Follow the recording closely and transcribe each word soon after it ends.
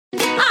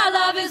Our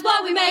love is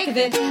what we make of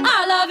it.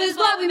 Our love is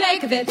what we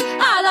make of it.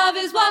 Our love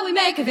is what we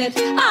make of it.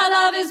 Our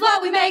love is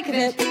what we make of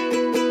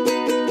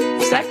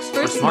it. Sex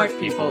for smart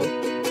people.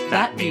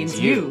 That means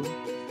you.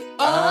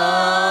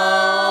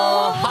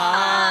 Oh,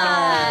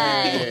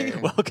 hi!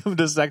 Welcome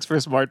to Sex for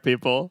Smart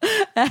People.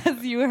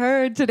 As you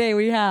heard, today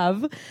we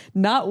have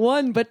not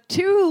one, but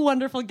two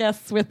wonderful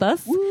guests with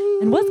us.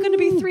 Woo. And was going to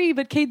be three,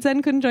 but Kate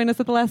Zen couldn't join us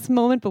at the last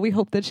moment, but we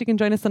hope that she can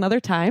join us another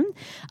time.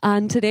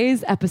 On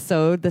today's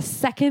episode, the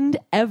second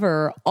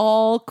ever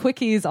All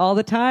Quickies All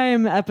the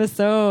Time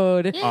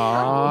episode.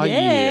 Oh,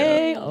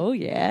 Yay! yeah. Oh,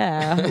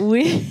 yeah.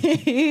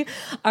 We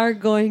are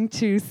going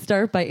to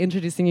start by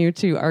introducing you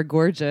to our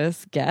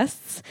gorgeous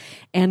guests.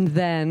 And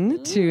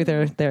then to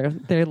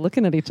they're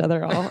looking at each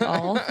other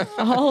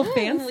all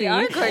fancy. We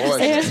are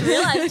gorgeous. I just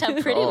realized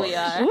how pretty we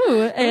are.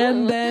 Ooh,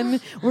 and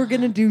then we're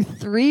going to do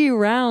 3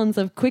 rounds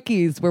of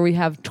quickies where we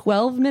have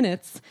 12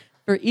 minutes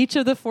for each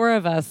of the 4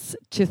 of us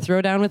to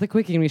throw down with a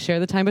quickie, and we share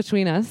the time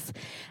between us.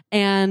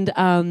 And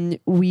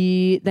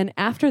then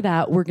after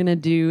that, we're going to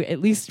do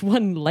at least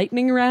one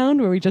lightning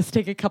round where we just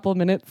take a couple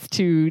minutes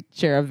to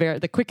share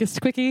the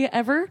quickest quickie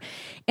ever.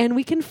 And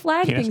we can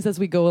flag things as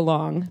we go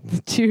along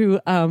to,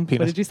 what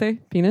did you say?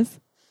 Penis?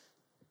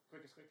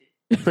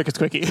 Quickest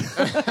quickie.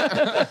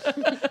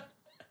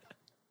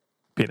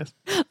 Penis.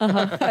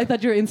 I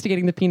thought you were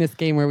instigating the penis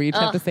game where we each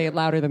have to say it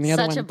louder than the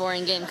other one. Such a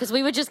boring game because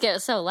we would just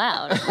get so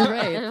loud.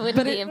 Right. It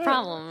wouldn't be a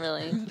problem,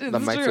 really. It's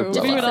true.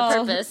 Defeats the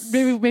purpose.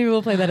 Maybe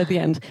we'll play that at the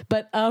end.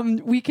 But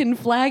we can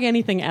flag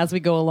anything as we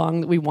go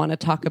along that we want to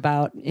talk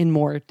about in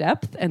more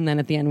depth. And then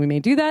at the end, we may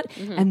do that.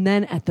 Mm-hmm. And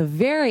then at the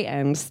very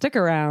end, stick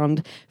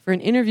around for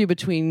an interview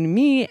between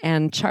me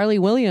and Charlie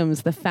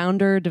Williams, the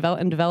founder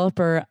and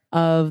developer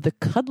of the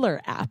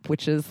Cuddler app,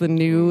 which is the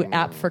new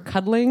app for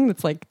cuddling.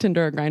 It's like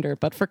Tinder or Grindr,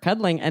 but for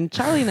cuddling. And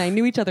Charlie and I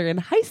knew each other in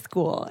high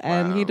school,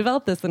 and he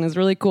developed this and is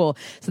really cool.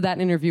 So that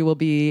interview will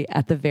be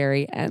at the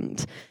very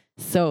end.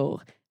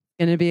 So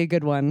going to be a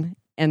good one.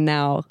 And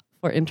now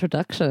for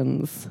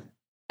introductions,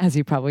 as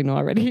you probably know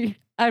already,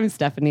 I'm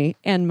Stephanie,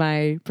 and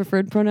my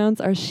preferred pronouns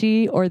are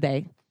she or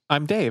they.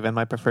 I'm Dave, and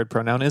my preferred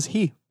pronoun is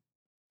he.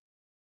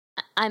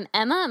 I'm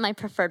Emma, and my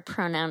preferred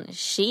pronoun is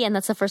she, and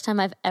that's the first time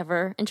I've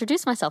ever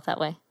introduced myself that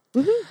way.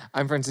 Woo-hoo.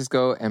 I'm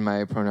Francisco, and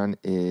my pronoun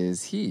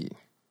is he.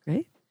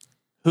 Great.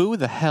 Who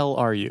the hell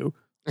are you?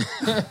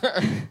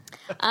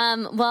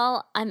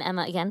 Well, I'm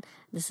Emma again.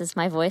 This is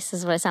my voice.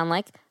 This is what I sound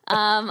like.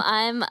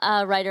 I'm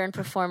a writer and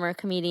performer,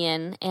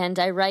 comedian, and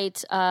I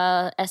write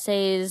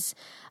essays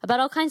about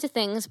all kinds of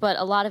things, but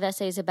a lot of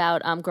essays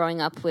about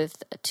growing up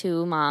with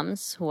 2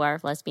 moms who are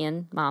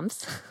lesbian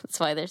moms. That's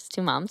why there's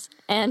 2 moms.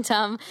 And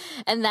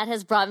that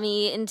has brought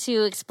me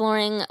into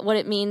exploring what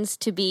it means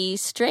to be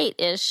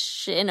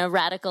straight-ish in a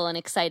radical and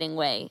exciting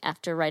way.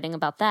 After writing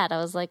about that, I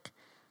was like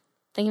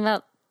thinking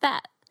about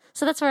that.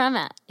 So that's where I'm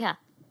at. Yeah.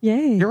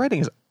 Yay. Your writing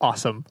is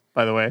awesome,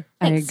 by the way.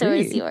 I agree. So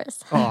is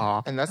yours.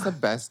 Aw. And that's the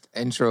best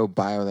intro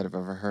bio that I've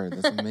ever heard.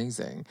 That's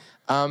amazing.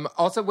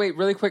 Also, wait,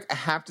 really quick, I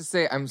have to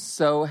say I'm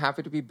so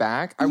happy to be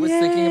back. I was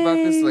thinking about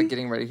this, like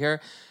getting ready here.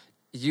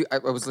 I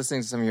was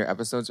listening to some of your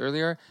episodes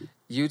earlier.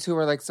 You two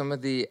are like some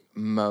of the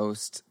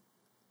most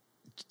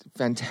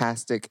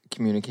fantastic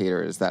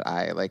communicators that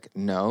I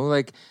know.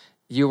 Like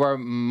you are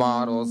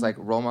models, like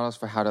role models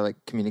for how to like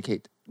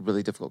communicate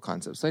really difficult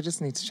concepts. So I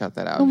just need to shout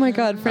that out. Oh my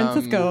God,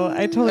 Francisco,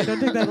 I totally don't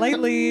take that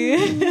lightly.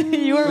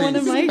 You are one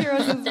of my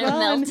heroes as They're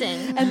well.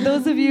 melting. And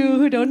those of you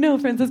who don't know,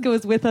 Francisco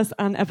was with us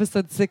on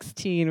episode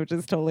 16, which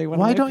is totally one of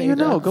my Why don't you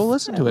know? favorites. Go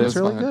listen to it. It's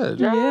really fun. good.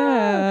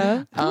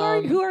 Yeah.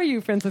 Who are you,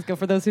 Francisco,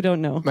 for those who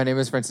don't know? My name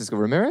is Francisco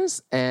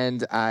Ramirez,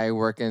 and I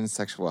work in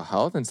sexual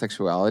health and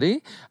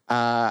sexuality.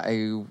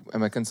 I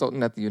am a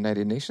consultant at the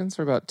United Nations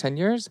for about 10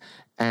 years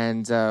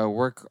and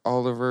work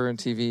all over in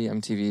TV,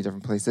 MTV,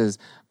 different places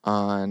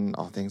on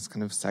all things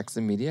kind of sex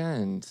and media.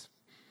 And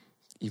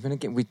even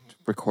again, we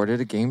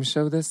recorded a game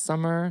show this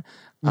summer,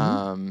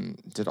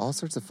 did all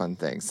sorts of fun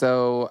things.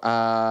 So,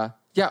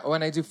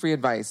 when I do free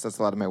advice, that's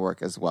a lot of my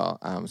work as well.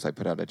 So I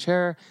put out a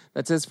chair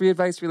that says free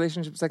advice,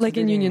 relationships, sex, Like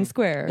and in dating. Union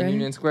Square, In right?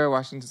 Union Square,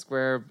 Washington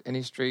Square,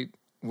 any street,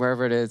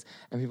 wherever it is.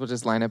 And people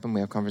just line up and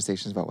we have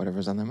conversations about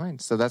whatever's on their mind.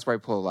 So that's where I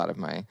pull a lot of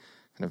my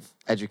kind of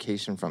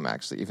education from,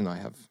 actually, even though I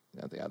have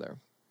the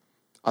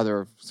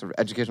other sort of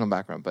educational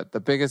background. But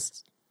the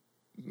biggest,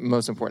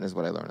 most important is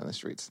what I learned on the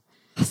streets.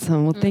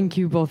 Awesome. Well, thank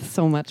you both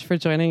so much for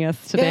joining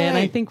us today. Yay. And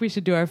I think we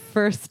should do our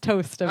first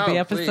toast of the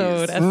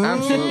episode. Please.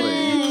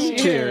 Absolutely.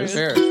 Cheers.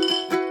 Cheers.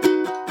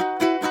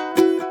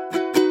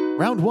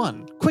 Round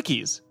 1,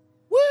 quickies.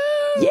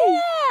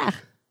 Yeah.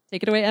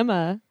 Take it away,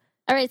 Emma.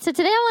 All right, so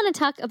today I want to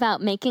talk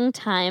about making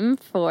time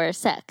for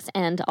sex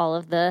and all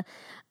of the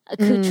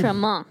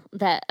accoutrement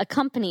that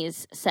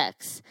accompanies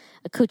sex.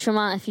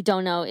 Accoutrement, if you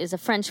don't know, is a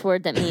French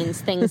word that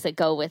means things that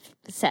go with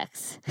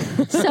sex.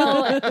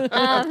 So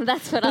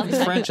that's what I'll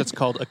In French, it's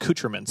called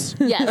accoutrements.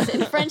 Yes,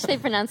 in French they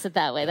pronounce it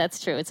that way.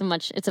 That's true. It's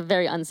a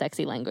very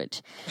unsexy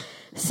language.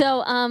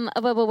 So,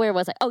 where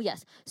was I? Oh,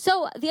 yes.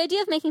 So the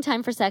idea of making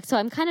time for sex. So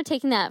I'm kind of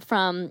taking that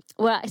from,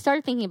 well, I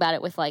started thinking about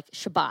it with like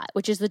Shabbat,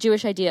 which is the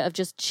Jewish idea of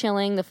just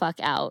chilling the fuck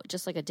out,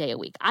 just like a day a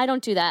week. I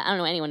don't do that. I don't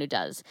know anyone who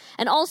does.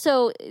 And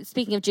also,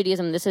 speaking of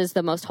Judaism, this is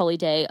the most holy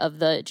day of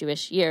the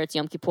Jewish year. It's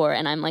Yom Kippur,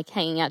 and I'm like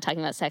hanging out, talking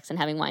about sex and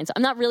having wine. So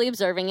I'm not really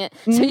observing it.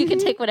 So you can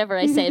take whatever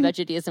I say about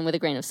Judaism with a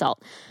grain of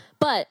salt.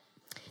 But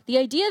the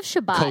idea of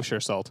Shabbat. Kosher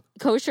salt.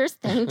 Kosher,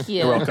 thank you.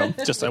 You're welcome.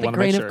 Just I want to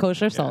make Grain sure. of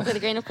kosher salt. With a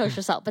grain of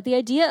kosher salt. But the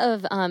idea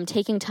of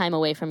taking time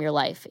away from your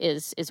life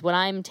is what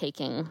I'm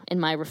taking in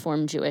my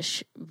Reformed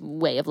Jewish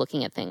way of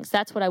looking at things.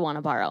 That's what I want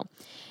to borrow.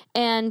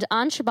 And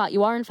on Shabbat,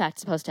 you are in fact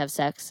supposed to have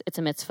sex. It's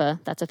a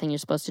mitzvah. That's a thing you're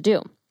supposed to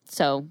do.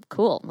 So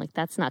cool. Like,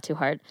 that's not too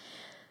hard.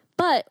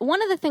 But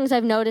one of the things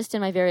I've noticed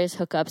in my various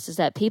hookups is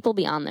that people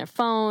be on their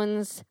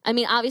phones. I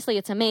mean, obviously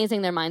it's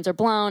amazing. Their minds are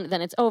blown.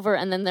 Then it's over.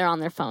 And then they're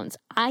on their phones.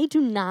 I do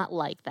not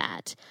like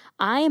that.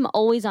 I am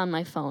always on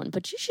my phone.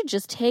 But you should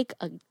just take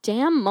a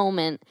damn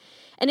moment.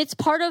 And it's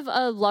part of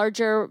a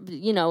larger,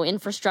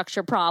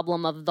 infrastructure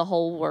problem of the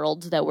whole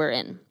world that we're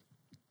in.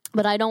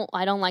 But I don't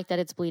like that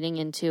it's bleeding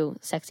into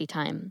sexy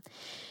time.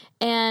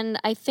 And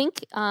I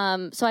think,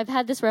 so I've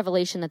had this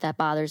revelation that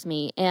bothers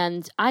me.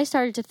 And I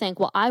started to think,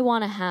 well, I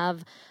want to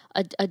have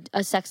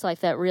a sex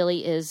life that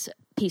really is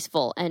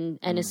peaceful and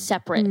is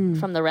separate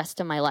from the rest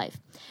of my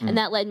life. And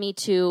that led me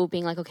to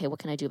being like, okay, what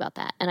can I do about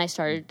that? And I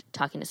started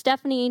talking to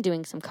Stephanie,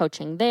 doing some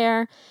coaching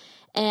there.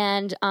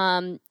 And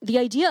the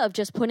idea of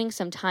just putting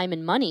some time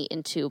and money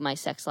into my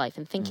sex life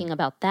and thinking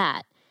about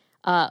that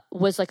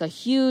was like a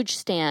huge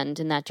stand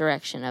in that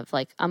direction of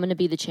like, I'm going to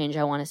be the change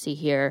I want to see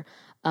here.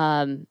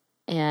 And,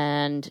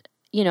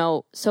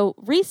 so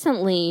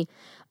recently,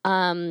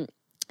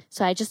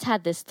 so I just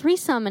had this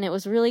threesome and it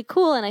was really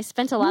cool. And I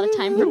spent a lot of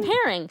time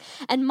preparing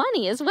and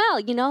money as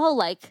well,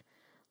 like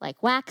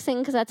waxing,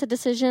 because that's a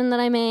decision that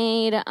I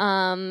made.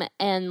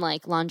 And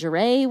like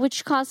lingerie,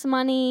 which costs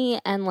money,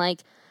 and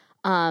like,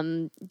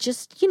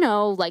 just,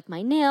 like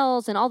my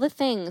nails and all the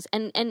things.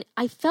 And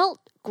I felt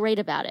great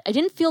about it. I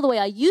didn't feel the way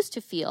I used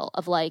to feel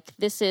of like,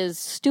 this is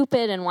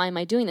stupid and why am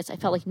I doing this? I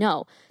felt like,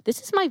 no, this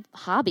is my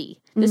hobby.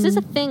 This is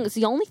a thing. It's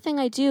the only thing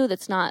I do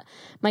that's not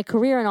my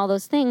career and all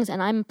those things.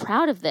 And I'm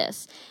proud of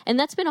this. And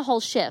that's been a whole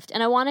shift.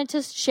 And I wanted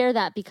to share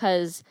that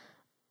because,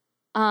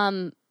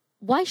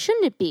 why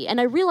shouldn't it be? And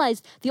I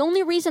realized the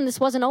only reason this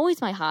wasn't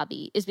always my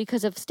hobby is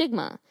because of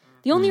stigma.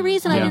 The only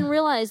reason I didn't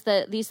realize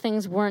that these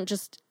things weren't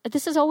just,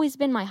 this has always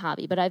been my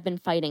hobby, but I've been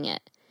fighting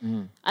it.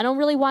 I don't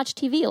really watch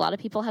TV. A lot of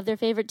people have their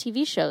favorite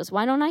TV shows.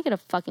 Why don't I get a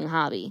fucking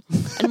hobby?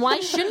 And why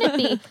shouldn't it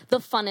be the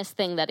funnest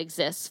thing that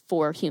exists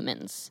for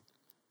humans?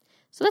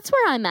 So that's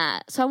where I'm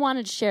at. So I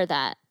wanted to share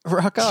that.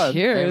 Rock on.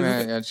 Cheers.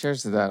 Amen. Yeah,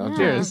 cheers to that. I'll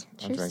Cheers.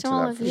 I'll Cheers drink to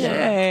all that of for you. sure.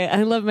 Yay.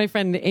 I love my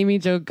friend Amy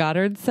Jo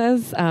Goddard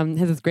has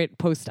this great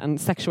post on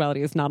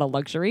sexuality is not a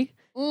luxury,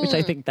 which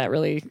I think that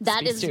really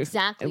That speaks is to.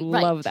 exactly I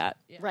right. love that.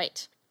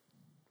 Right.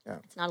 Yeah.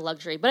 It's not a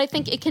luxury. But I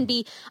think it can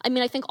be,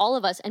 I think all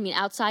of us,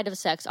 outside of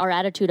sex, our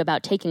attitude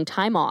about taking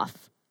time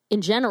off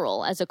in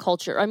general as a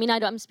culture.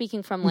 I'm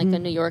speaking from like a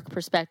New York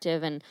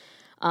perspective, and,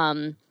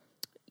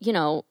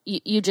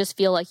 you just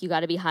feel like you got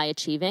to be high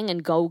achieving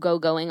and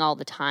going all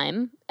the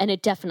time. And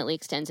it definitely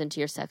extends into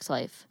your sex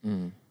life.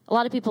 A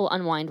lot of people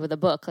unwind with a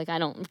book. Like, I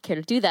don't care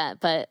to do that,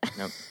 but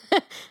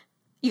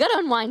you got to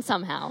unwind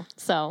somehow.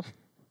 So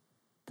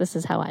this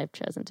is how I've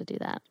chosen to do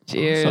that.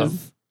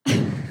 Cheers.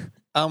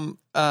 Awesome.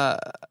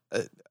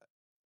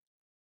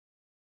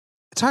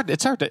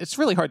 It's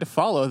really hard to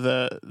follow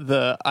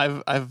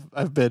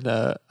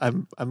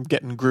I'm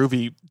getting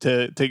groovy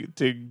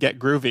to get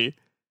groovy.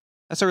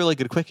 That's a really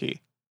good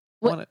quickie.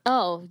 What?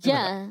 Oh,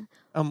 yeah.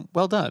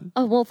 Well done.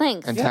 Oh, well,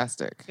 thanks.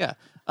 Fantastic. Yeah.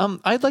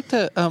 I'd like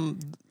to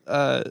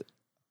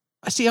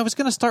I was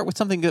going to start with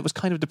something that was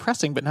kind of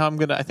depressing, but now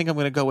I think I'm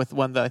going to go with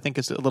one that I think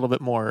is a little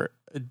bit more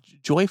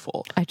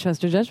joyful. I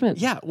trust your judgment.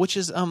 Yeah, which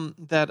is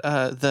that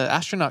the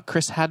astronaut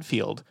Chris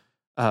Hadfield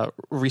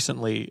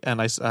recently,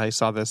 and I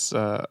saw this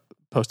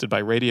posted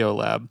by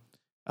Radiolab,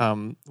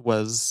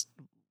 was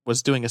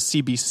doing a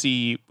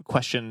CBC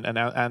question and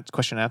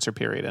answer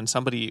period, and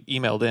somebody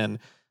emailed in,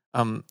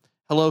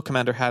 "Hello,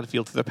 Commander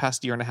Hadfield. For the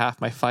past year and a half,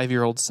 my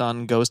 5-year-old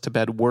son goes to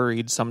bed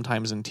worried,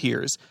 sometimes in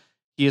tears.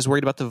 He is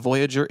worried about the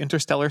Voyager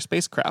interstellar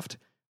spacecraft,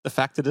 the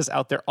fact that it is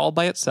out there all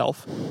by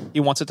itself. He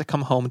wants it to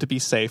come home to be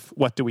safe.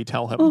 What do we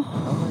tell him?" Oh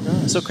my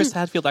gosh. So Chris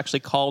Hadfield actually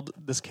called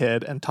this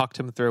kid and talked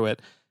him through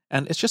it.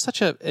 And it's just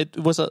it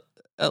was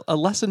a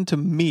lesson to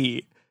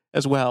me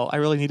as well. I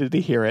really needed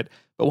to hear it.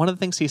 But one of the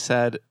things he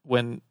said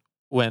when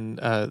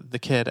the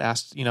kid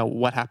asked,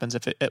 what happens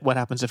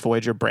if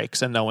Voyager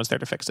breaks and no one's there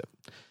to fix it?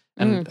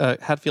 And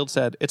Hadfield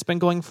said, "It's been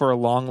going for a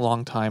long,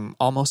 long time,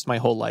 almost my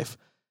whole life.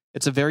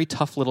 It's a very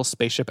tough little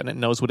spaceship and it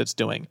knows what it's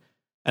doing.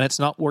 And it's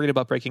not worried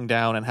about breaking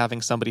down and having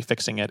somebody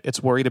fixing it.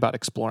 It's worried about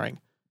exploring.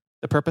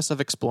 The purpose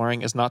of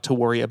exploring is not to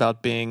worry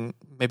about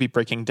maybe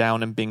breaking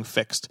down and being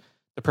fixed.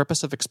 The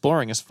purpose of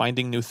exploring is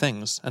finding new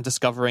things and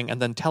discovering and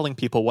then telling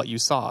people what you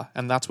saw.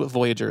 And that's what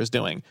Voyager is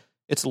doing.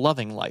 It's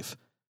loving life.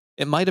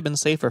 It might have been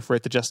safer for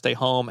it to just stay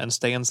home and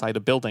stay inside a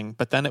building,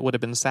 but then it would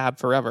have been sad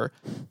forever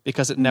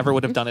because it never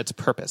would have done its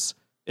purpose.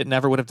 It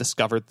never would have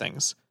discovered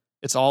things.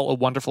 It's all a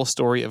wonderful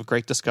story of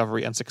great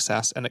discovery and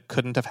success, and it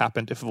couldn't have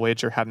happened if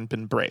Voyager hadn't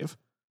been brave.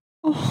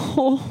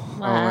 Oh,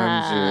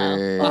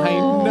 OMG. I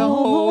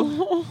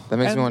know. That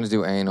makes me want to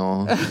do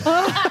anal.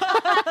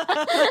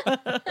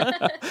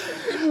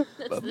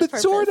 But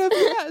sort of.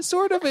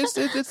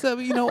 It's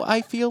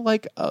I feel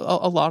like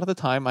a lot of the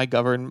time I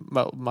govern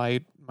my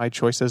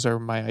choices or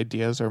my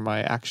ideas or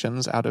my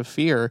actions out of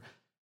fear,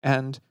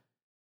 and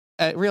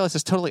I realize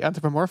it's totally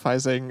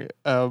anthropomorphizing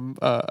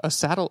a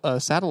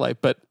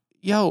satellite, but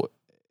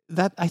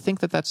that I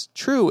think that's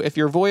true if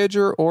you're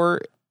Voyager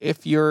or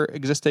if you're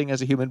existing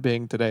as a human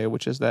being today,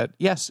 which is that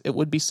yes, it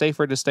would be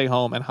safer to stay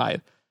home and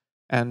hide,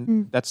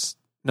 and that's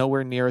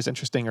nowhere near as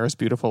interesting or as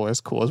beautiful or as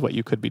cool as what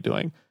you could be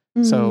doing.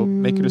 So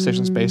make your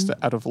decisions based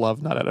out of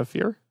love, not out of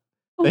fear.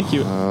 Thank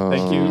you.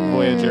 Thank you,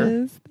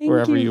 Voyager,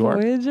 wherever you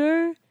are.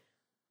 Voyager.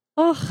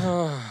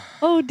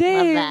 Oh,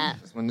 Dave. Love that.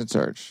 Just went to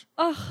church.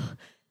 Oh,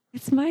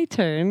 it's my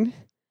turn.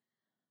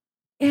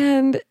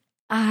 And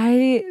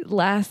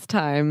last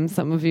time,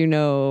 some of you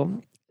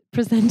know,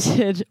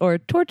 presented or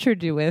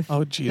tortured you with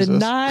Oh, Jesus. the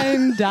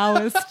 9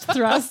 Taoist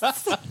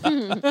thrusts.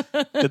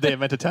 Did they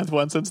invent a 10th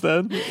one since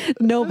then?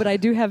 No, but I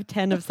do have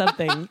 10 of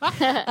something.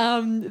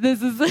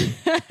 This is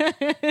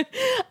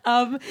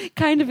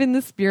kind of in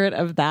the spirit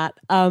of that.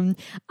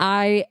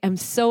 I am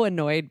so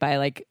annoyed by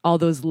like all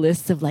those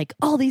lists of like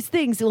all these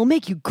things that will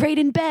make you great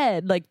in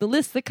bed. Like the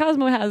list that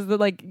Cosmo has that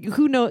like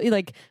who knows,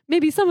 like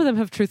maybe some of them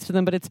have truth to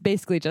them, but it's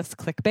basically just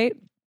clickbait.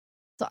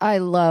 So I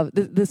love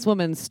this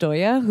woman,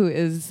 Stoya, who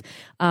is,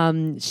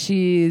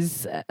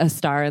 she's a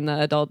star in the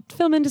adult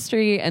film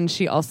industry, and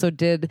she also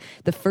did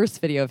the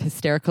first video of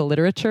hysterical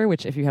literature,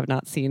 which if you have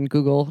not seen,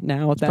 Google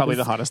now. It's probably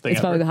the hottest thing It's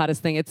ever. probably the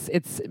hottest thing.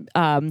 It's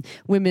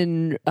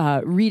women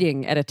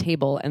reading at a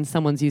table, and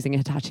someone's using a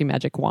Hitachi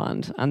magic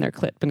wand on their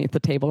clit beneath the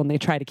table, and they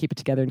try to keep it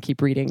together and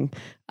keep reading,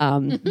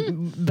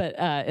 but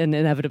and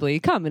inevitably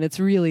come, and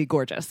it's really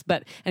gorgeous.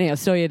 But anyhow,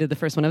 Stoya did the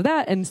first one of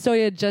that, and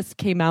Stoya just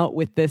came out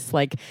with this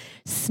like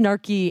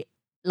snarky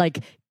like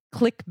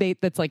clickbait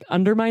that's like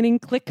undermining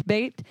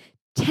clickbait.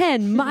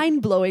 10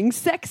 mind-blowing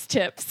sex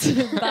tips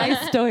by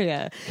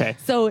Stoya. Okay.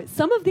 So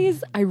some of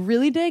these I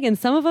really dig, and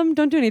some of them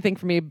don't do anything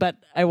for me, but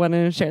I want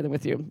to share them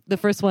with you. The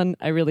first one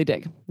I really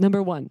dig.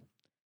 Number 1,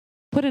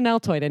 put an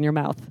Altoid in your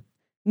mouth.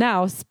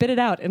 Now spit it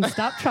out and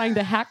stop trying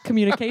to hack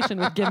communication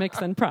with gimmicks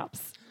and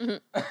props.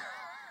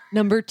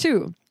 Number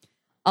 2,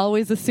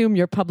 always assume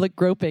your public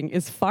groping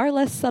is far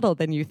less subtle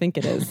than you think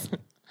it is.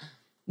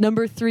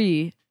 Number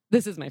 3,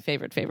 this is my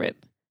favorite.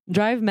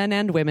 Drive men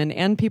and women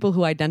and people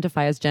who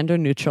identify as gender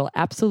neutral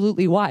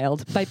absolutely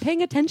wild by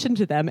paying attention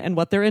to them and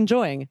what they're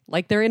enjoying,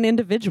 like they're an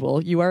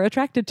individual you are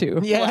attracted to.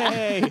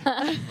 Yay!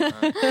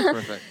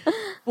 Perfect.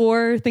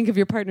 4, think of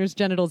your partner's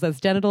genitals as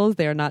genitals.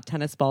 They are not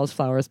tennis balls,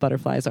 flowers,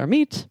 butterflies, or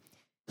meat.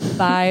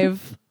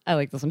 5, I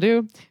like this one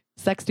too.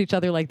 Sext each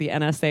other like the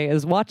NSA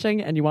is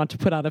watching and you want to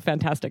put on a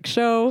fantastic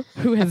show.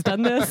 Who has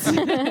done this?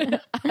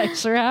 I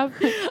sure have.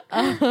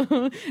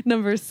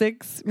 Number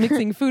 6,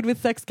 mixing food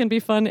with sex can be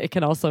fun. It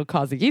can also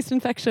cause a yeast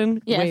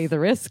infection. Yes. Weigh the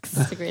risks.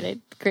 That's a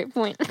great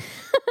point.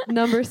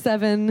 Number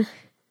 7,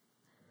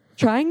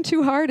 trying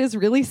too hard is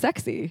really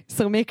sexy.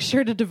 So make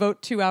sure to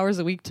devote 2 hours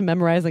a week to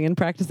memorizing and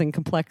practicing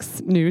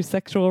complex new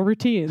sexual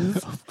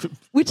routines.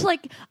 Which,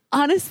 like,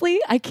 honestly,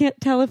 I can't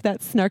tell if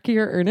that's snarky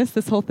or earnest.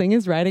 This whole thing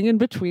is riding in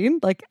between.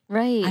 Like,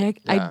 Right.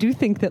 I do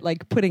think that,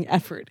 like, putting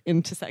effort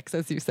into sex,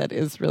 as you said,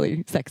 is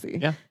really sexy.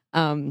 Yeah.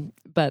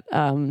 But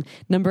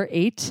number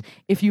 8,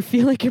 if you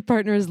feel like your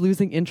partner is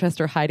losing interest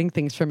or hiding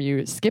things from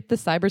you, skip the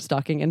cyber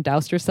stalking and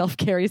douse yourself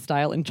Carrie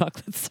style in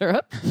chocolate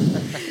syrup.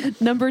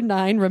 Number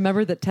 9,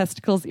 remember that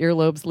testicles,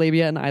 earlobes,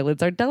 labia, and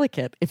eyelids are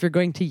delicate. If you're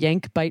going to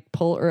yank, bite,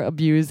 pull, or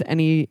abuse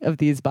any of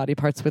these body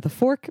parts with a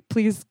fork,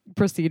 please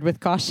proceed with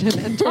caution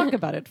and talk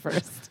about it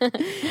first.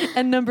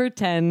 And number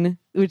 10,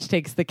 which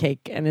takes the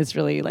cake and is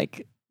really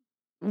like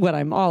what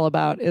I'm all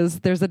about, is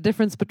there's a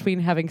difference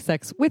between having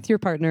sex with your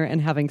partner and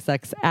having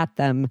sex at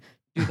them.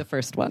 Do the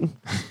first one.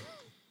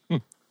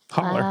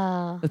 Holler.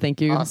 Wow. So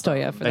thank you, Awesome.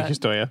 Stoya, for Thank that. you,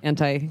 Stoya.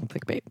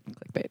 Anti-clickbait.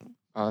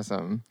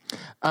 Awesome.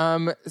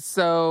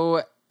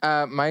 So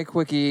my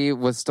quickie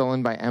was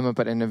stolen by Emma,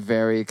 but in a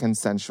very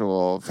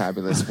consensual,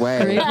 fabulous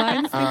way. Great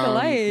minds think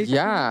alike.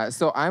 Yeah.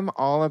 So I'm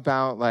all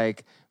about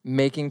like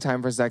making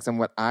time for sex. And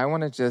what I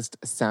want to just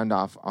sound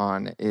off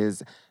on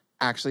is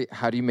actually,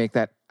 how do you make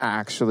that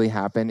actually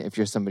happen if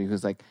you're somebody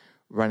who's like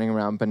running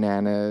around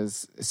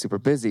bananas, super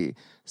busy?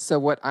 So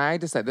what I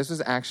decided, this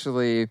was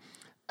actually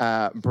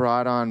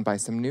brought on by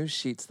some new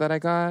sheets that I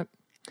got.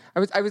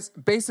 I was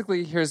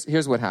basically,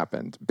 here's what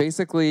happened.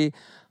 Basically,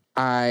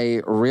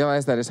 I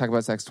realized that I talk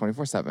about sex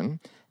 24/7,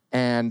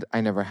 and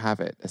I never have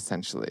it,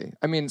 essentially.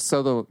 I mean,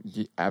 solo,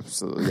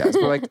 absolutely, yes.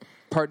 But like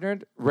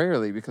partnered,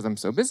 rarely, because I'm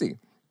so busy.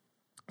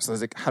 So I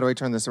was like, how do I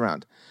turn this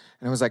around?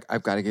 And I was like,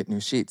 I've got to get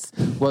new sheets.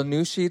 Well,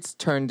 new sheets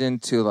turned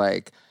into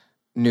like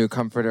new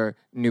comforter,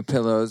 new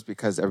pillows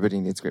because everybody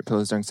needs great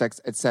pillows during sex,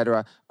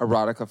 etc.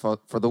 Erotica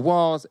for the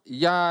walls,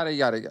 yada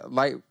yada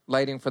yada.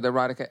 Lighting for the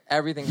erotica.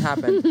 Everything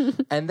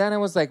happened, and then I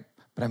was like,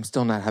 but I'm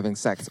still not having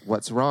sex.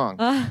 What's wrong?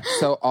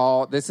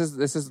 So this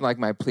is like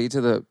my plea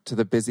to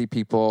the busy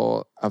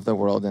people of the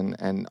world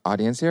and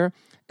audience here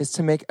is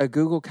to make a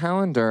Google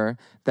Calendar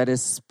that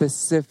is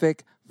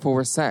specific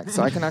for sex.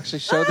 So I can actually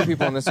show the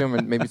people in this room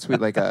and maybe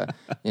tweet like a,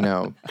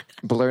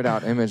 blurred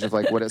out image of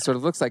like what it sort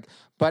of looks like.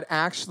 But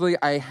actually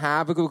I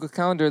have a Google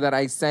Calendar that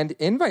I send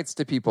invites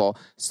to people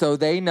so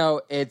they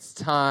know it's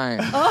time.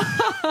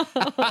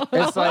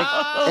 It's like,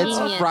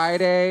 it's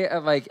Friday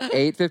at like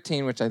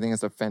 8:15, which I think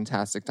is a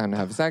fantastic time to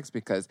have sex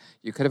because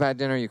you could have had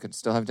dinner, you could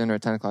still have dinner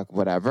at 10 o'clock,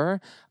 whatever.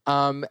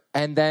 And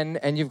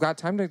you've got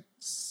time to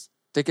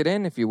stick it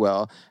in, if you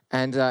will,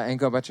 and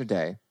go about your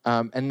day.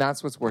 And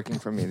that's what's working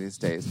for me these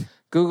days.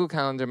 Google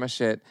Calendar my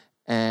shit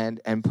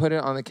and put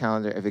it on the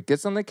calendar. If it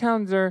gets on the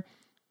calendar,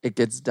 it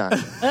gets done.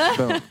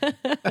 Boom.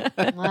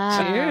 Wow.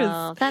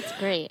 Cheers. That's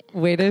great.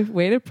 Way to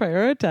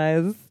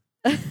prioritize.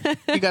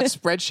 You got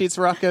spreadsheets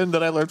rocking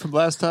that I learned from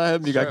last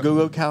time. You got Sure.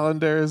 Google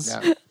Calendars.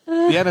 Yeah.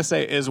 The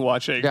NSA is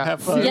watching. Yeah.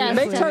 Have fun. Yeah.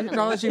 Make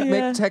technology,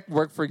 make tech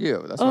work for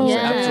you. That's what I'm Oh, saying.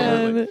 yeah.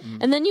 Absolutely.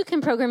 And then you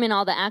can program in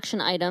all the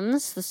action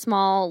items, the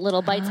small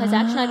little bite-sized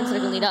action items that are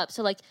going to lead up.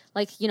 So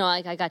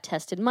I got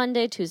tested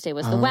Monday, Tuesday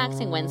was the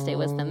waxing, Wednesday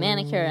was the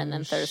manicure, and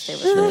then Thursday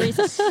was the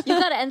reset. You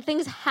got to, and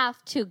things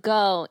have to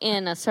go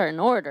in a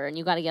certain order, and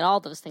you got to get all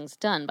those things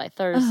done by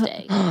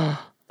Thursday.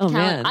 Oh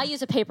man. I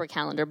use a paper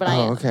calendar, but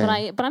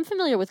okay. but I'm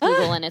familiar with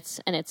Google and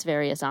its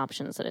various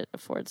options that it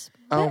affords.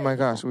 Oh my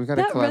gosh, we got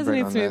to that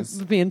collaborate on resonates this.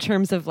 with me in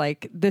terms of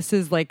like this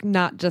is like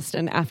not just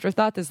an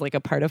afterthought, this is like a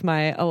part of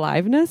my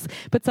aliveness,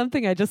 but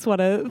something I just want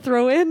to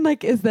throw in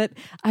like is that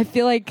I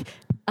feel like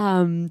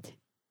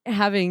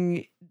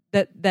having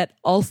that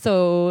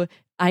also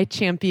I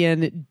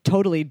champion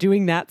totally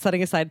doing that,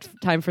 setting aside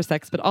time for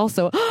sex, but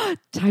also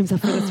time's up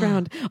for this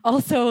round.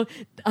 Also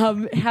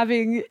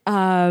having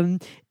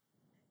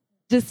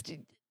just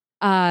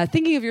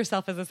thinking of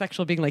yourself as a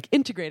sexual being like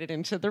integrated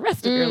into the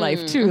rest of your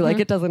life too. Like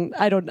it doesn't,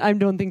 I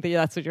don't think that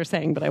that's what you're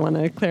saying, but I want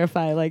to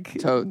clarify like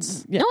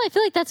Totes. Yeah. No, I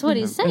feel like that's what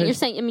he's saying. You're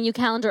saying, I mean, you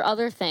calendar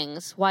other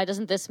things. Why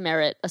doesn't this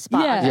merit a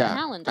spot on your Yeah,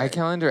 calendar? I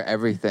calendar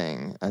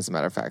everything, as a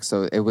matter of fact.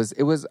 So it was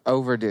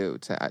overdue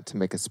to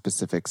make a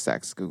specific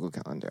sex Google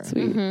Calendar.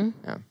 Sweet.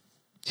 Yeah.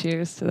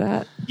 Cheers to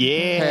that.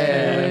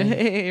 Yeah.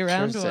 Hey,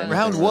 round Cheers, one. Sam.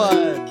 Round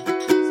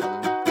one.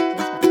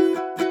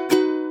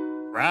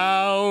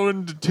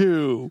 Round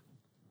two.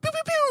 Pew,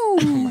 pew, pew.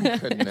 Oh my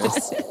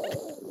goodness.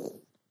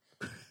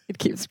 It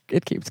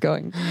keeps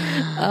going. More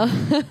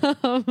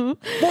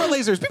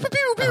lasers. Pew, pew,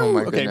 pew, pew. Oh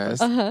my Okay, goodness.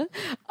 So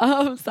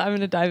I'm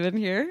going to dive in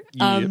here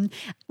Yeah.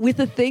 with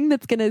a thing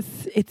that's going to,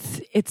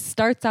 it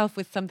starts off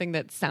with something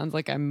that sounds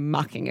like I'm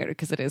mocking it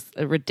because it is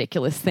a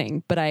ridiculous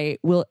thing, but I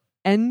will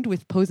end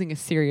with posing a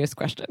serious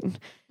question.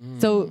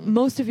 So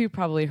most of you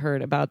probably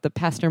heard about the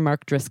Pastor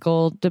Mark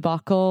Driscoll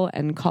debacle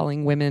and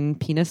calling women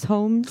penis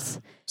homes.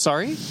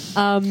 Sorry?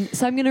 So I'm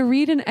going to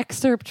read an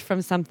excerpt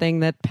from something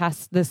that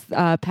this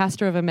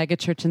pastor of a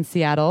megachurch in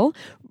Seattle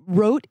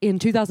wrote in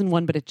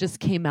 2001, but it just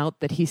came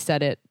out that he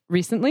said it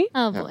recently.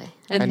 Oh boy.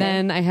 And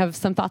then I have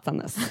some thoughts on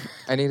this.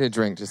 I need a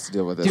drink just to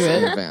deal with this Do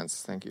it. in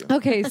advance. Thank you.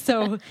 Okay,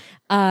 so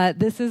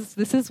this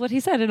is what he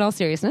said in all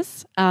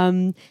seriousness.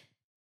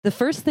 The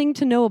first thing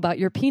to know about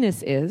your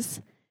penis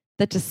is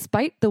that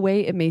despite the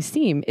way it may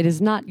seem, it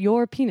is not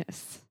your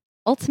penis.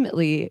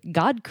 Ultimately,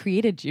 God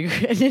created you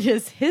and it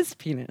is his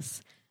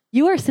penis.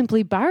 You are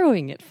simply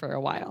borrowing it for a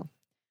while.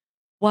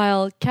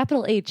 While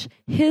capital H,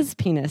 his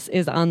penis,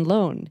 is on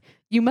loan,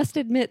 you must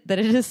admit that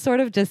it is sort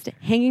of just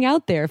hanging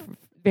out there,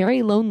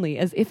 very lonely,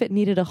 as if it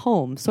needed a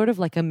home, sort of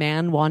like a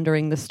man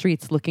wandering the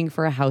streets looking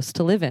for a house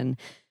to live in.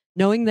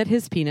 Knowing that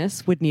his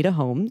penis would need a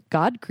home,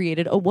 God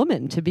created a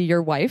woman to be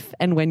your wife,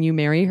 and when you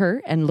marry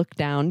her and look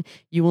down,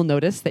 you will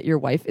notice that your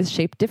wife is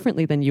shaped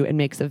differently than you and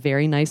makes a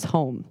very nice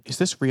home. Is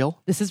this real?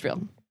 This is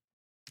real.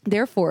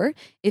 Therefore,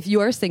 if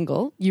you are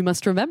single, you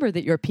must remember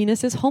that your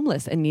penis is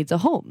homeless and needs a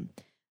home.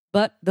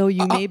 But though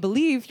you may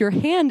believe your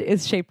hand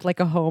is shaped like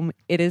a home,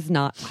 it is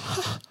not.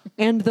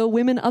 And though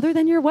women other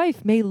than your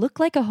wife may look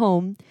like a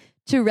home,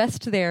 to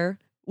rest there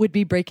would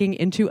be breaking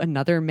into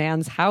another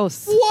man's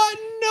house. What?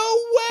 No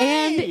way!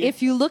 And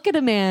if you look at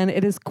a man,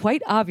 it is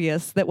quite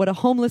obvious that what a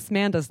homeless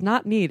man does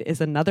not need is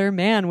another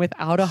man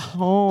without a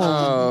home.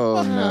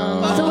 Oh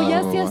no. So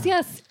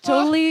yes.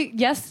 Totally,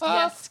 yes.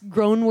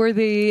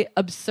 Groan-worthy,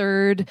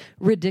 absurd,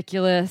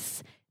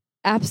 ridiculous.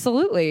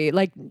 Absolutely.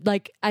 Like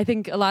I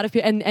think a lot of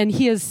people, and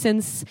he has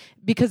since,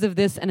 because of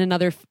this and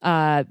another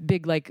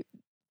big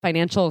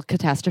financial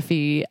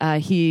catastrophe,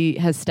 he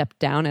has stepped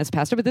down as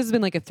pastor, but this has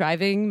been like a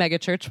thriving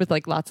megachurch with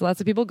like lots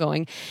of people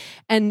going.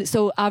 And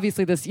so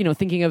obviously this,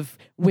 thinking of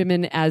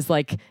women as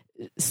like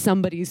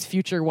somebody's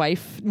future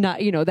wife, not,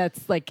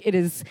 that's like,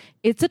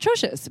 it's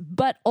atrocious.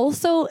 But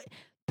also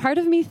part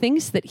of me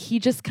thinks that he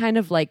just kind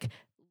of like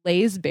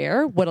lays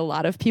bare what a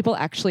lot of people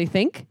actually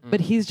think,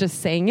 but he's just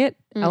saying it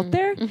out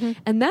there.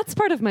 And that's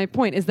part of my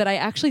point, is that I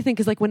actually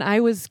think is like when I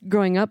was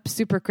growing up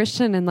super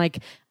Christian, and like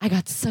I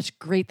got such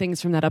great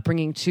things from that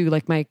upbringing too,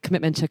 like my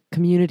commitment to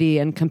community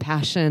and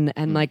compassion,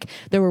 and like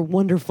there were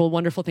wonderful,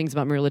 wonderful things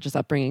about my religious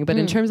upbringing. But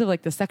in terms of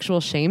like the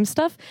sexual shame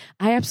stuff,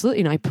 I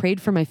absolutely, I prayed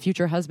for my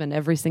future husband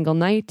every single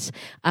night.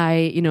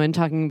 And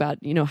talking about,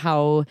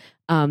 how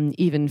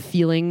even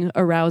feeling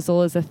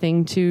arousal is a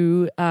thing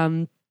to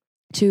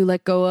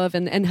let go of,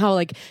 and how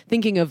like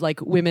thinking of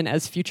like women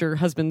as future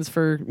husbands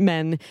for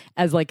men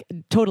as like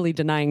totally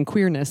denying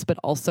queerness, but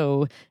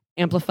also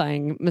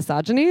amplifying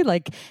misogyny,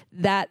 like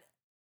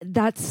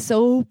that's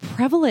so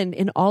prevalent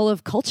in all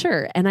of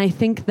culture. And I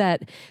think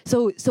that,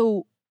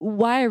 so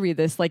why I read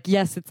this, like,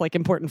 yes, it's like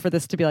important for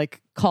this to be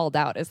like called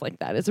out as like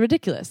that is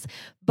ridiculous.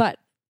 But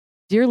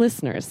dear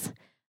listeners,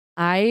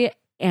 I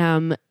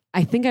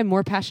think I'm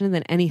more passionate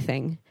than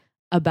anything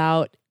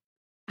about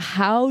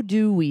how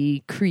do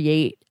we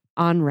create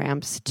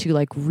on-ramps to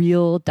like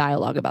real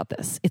dialogue about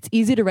this. It's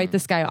easy to write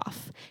this guy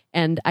off.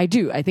 And I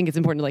think it's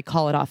important to like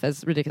call it off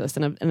as ridiculous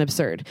and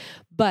absurd.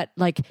 But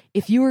like,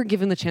 if you were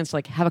given the chance to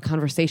like have a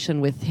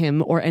conversation with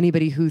him or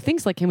anybody who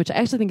thinks like him, which I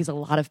actually think is a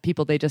lot of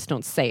people, they just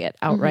don't say it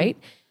outright.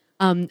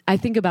 I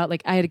think about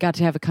like, I had got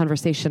to have a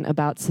conversation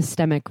about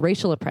systemic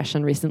racial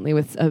oppression recently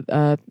with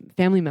a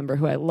family member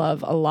who I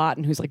love a lot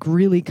and who's like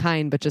really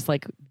kind, but just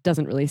like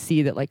doesn't really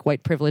see that like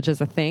white privilege is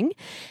a thing.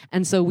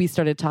 And so we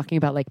started talking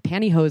about like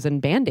pantyhose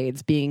and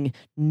Band-Aids being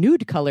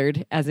nude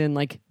colored, as in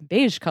like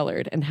beige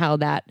colored, and how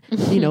that,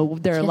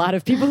 there are a lot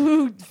of people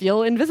who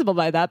feel invisible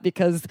by that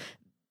because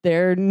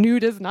their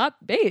nude is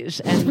not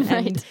beige.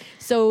 And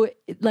so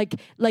like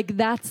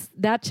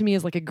that to me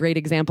is like a great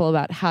example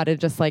about how to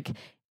just like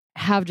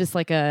have just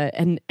like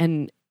an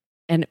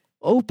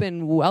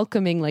open,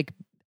 welcoming, like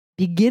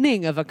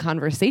beginning of a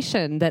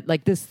conversation that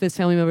like this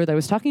family member that I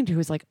was talking to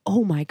was like,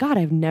 oh my God,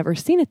 I've never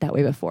seen it that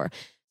way before.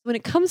 When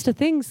it comes to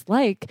things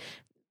like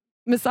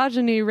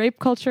misogyny, rape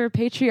culture,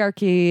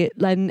 patriarchy,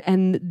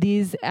 and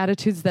these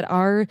attitudes that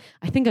are,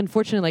 I think,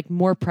 unfortunately, like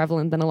more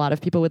prevalent than a lot of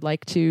people would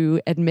like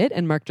to admit.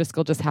 And Mark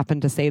Driscoll just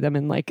happened to say them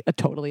in like a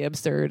totally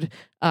absurd,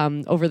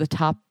 over the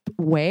top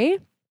way.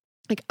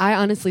 Like, I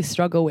honestly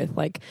struggle with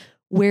like,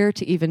 where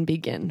to even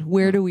begin?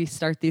 Where do we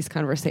start these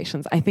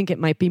conversations? I think it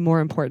might be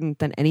more important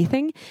than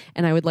anything.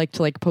 And I would like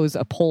to like pose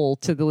a poll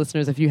to the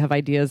listeners if you have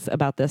ideas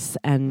about this.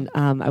 And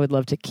I would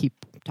love to keep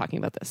talking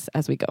about this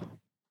as we go.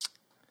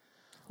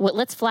 Well,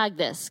 let's flag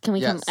this. Can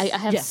we come? I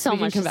have so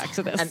much. Come back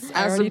to this. And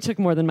I already took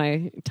more than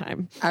my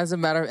time.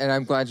 And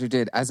I'm glad you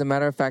did. As a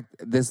matter of fact,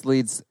 this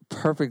leads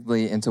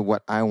perfectly into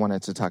what I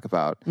wanted to talk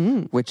about,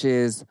 which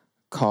is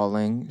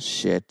calling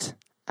shit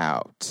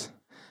out.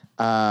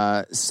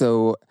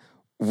 So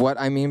what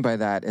I mean by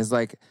that is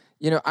like,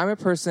 I'm a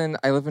person,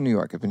 I live in New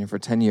York. I've been here for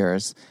 10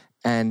 years.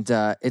 And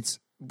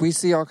we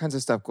see all kinds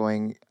of stuff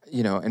going,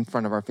 in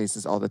front of our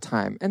faces all the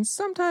time. And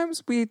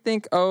sometimes we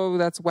think, oh,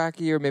 that's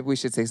wacky, or maybe we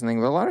should say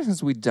something. But a lot of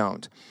times we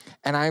don't.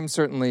 And I'm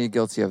certainly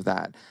guilty of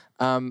that.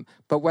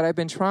 But what I've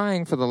been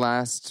trying for the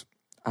last,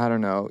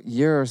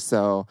 year or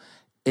so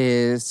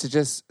is to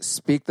just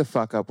speak the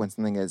fuck up when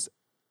something is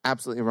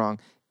absolutely wrong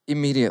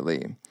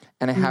immediately.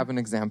 And I have an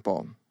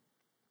example.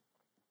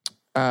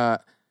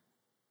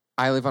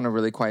 I live on a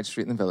really quiet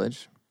street in the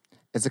Village.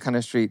 It's the kind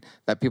of street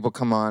that people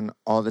come on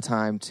all the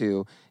time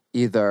to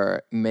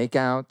either make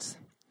out,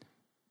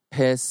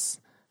 piss,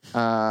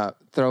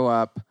 throw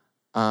up,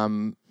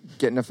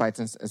 get into fights,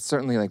 and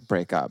certainly like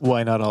break up.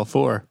 Why not all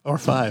 4 or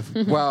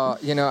 5? Well,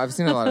 I've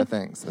seen a lot of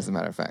things, as a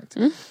matter of fact.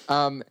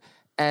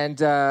 And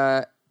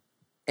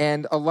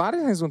a lot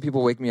of times when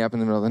people wake me up in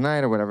the middle of the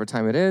night or whatever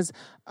time it is,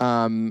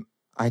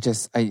 I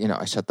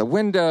shut the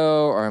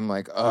window, or I'm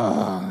like,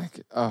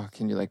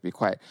 can you like be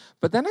quiet?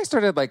 But then I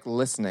started like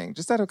listening,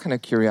 just out of kind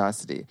of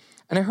curiosity.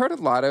 And I heard a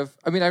lot of,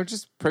 I was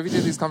just privy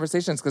to these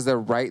conversations because they're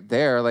right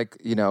there, like,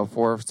 4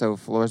 or so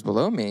floors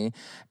below me.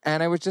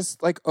 And I was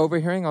just like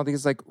overhearing all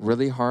these like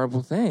really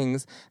horrible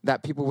things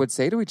that people would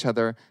say to each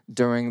other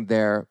during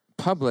their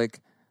public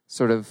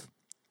sort of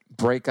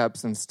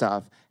breakups and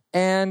stuff.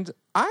 And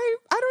I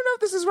don't know if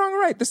this is wrong or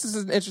right. This is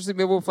an interesting,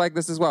 maybe we'll flag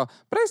this as well.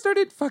 But I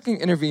started fucking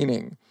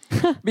intervening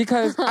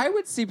because I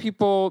would see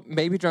people,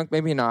 maybe drunk,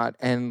 maybe not,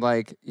 and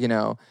like,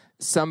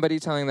 somebody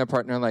telling their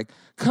partner like,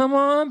 come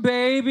on,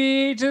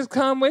 baby, just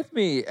come with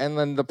me. And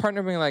then the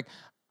partner being like,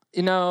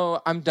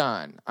 I'm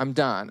done.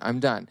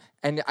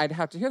 And I'd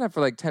have to hear that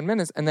for like 10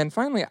 minutes. And then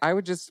finally I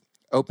would just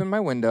open my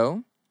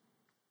window.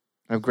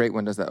 I have great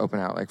windows that open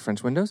out like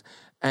French windows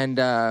and,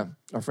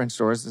 or French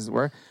doors as it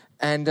were.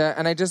 And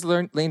I just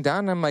leaned down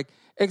and I'm like,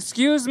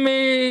 excuse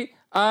me,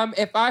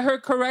 if I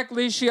heard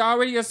correctly, she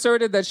already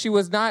asserted that she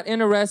was not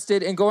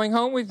interested in going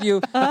home with you.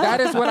 That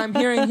is what I'm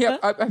hearing here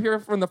up here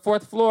from the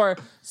 4th floor.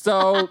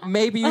 So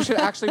maybe you should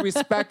actually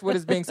respect what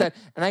is being said.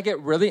 And I get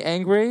really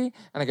angry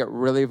and I get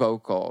really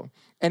vocal.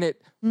 And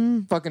it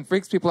fucking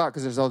freaks people out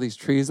because there's all these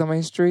trees on my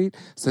street.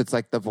 So it's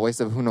like the voice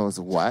of who knows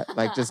what,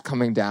 like just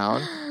coming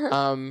down.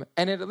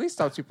 And it at least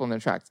stops people in their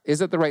tracks. Is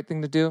it the right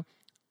thing to do?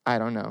 I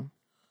don't know.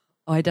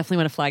 Oh, I definitely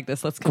want to flag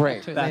this. Let's come back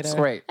Great. to it That's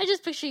later. great. I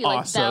just picture you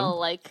like Awesome. Belle,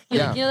 like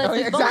Yeah. you know, Oh, like,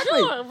 yeah,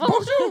 exactly.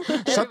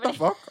 bonjour. Shut the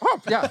fuck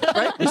up. Yeah,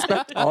 right?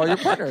 Respect all your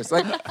partners.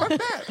 Like, fuck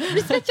that.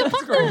 Respect your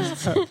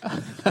partners.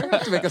 I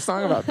have to make a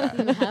song about that.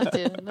 You have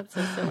to. That's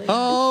so silly.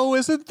 Oh,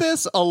 isn't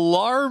this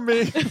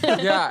alarming?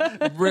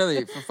 Yeah,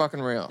 really, for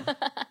fucking real.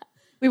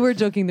 We were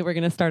joking that we're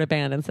going to start a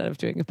band instead of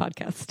doing a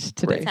podcast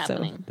today. It's so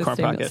happening. this Corn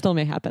still, Pocket. still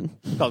may happen.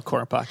 Called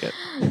Corn Pocket.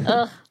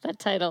 Ugh, that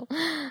title.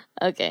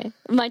 Okay,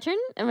 my turn.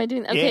 Am I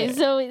doing? Okay, Yeah.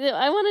 so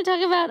I want to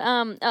talk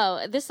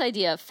about this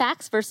idea of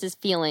facts versus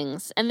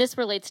feelings, and this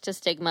relates to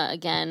stigma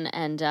again,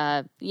 and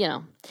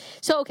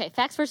so okay,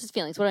 facts versus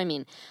feelings. What do I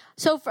mean?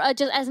 So for,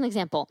 just as an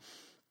example.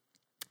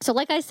 So,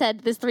 like I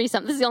said, this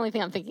threesome, this is the only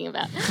thing I'm thinking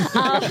about.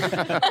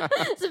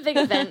 It's a big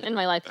event in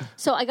my life.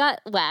 So, I got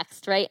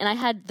waxed, right? And I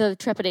had the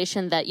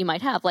trepidation that you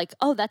might have, like,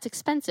 oh, that's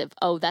expensive.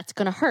 Oh, that's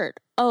going to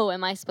hurt. Oh,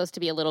 am I supposed to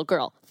be a little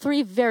girl?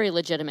 3 very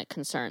legitimate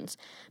concerns.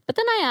 But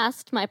then I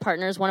asked my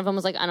partners, one of them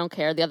was like, I don't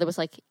care. The other was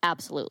like,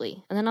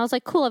 absolutely. And then I was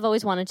like, cool, I've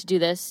always wanted to do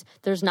this.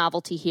 There's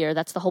novelty here.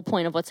 That's the whole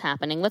point of what's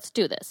happening. Let's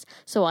do this.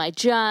 So, I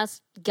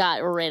just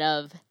got rid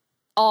of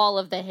all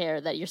of the hair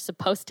that you're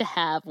supposed to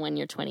have when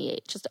you're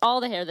 28. Just all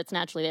the hair that's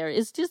naturally there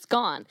is just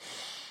gone.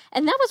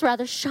 And that was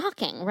rather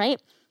shocking, right?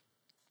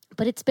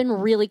 But it's been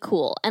really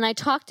cool. And I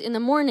talked in the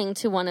morning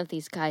to one of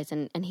these guys,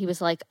 and he was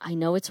like, I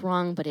know it's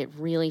wrong, but it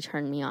really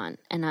turned me on.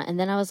 And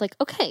then I was like,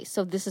 okay,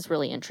 so this is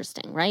really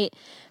interesting, right?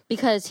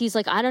 Because he's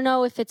like, I don't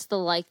know if it's the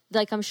like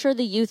I'm sure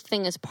the youth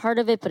thing is part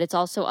of it, but it's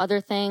also other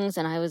things.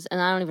 And I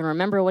don't even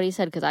remember what he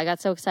said because I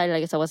got so excited. I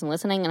guess I wasn't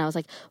listening. And I was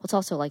like, well, it's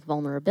also like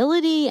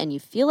vulnerability, and you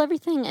feel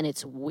everything, and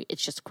it's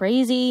just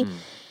crazy.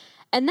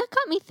 And that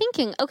got me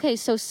thinking, okay,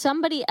 so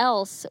somebody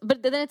else,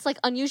 but then it's like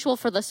unusual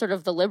for the sort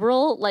of the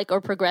liberal, like, or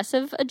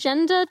progressive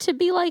agenda to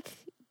be like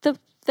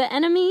the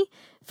enemy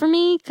for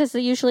me, because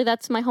usually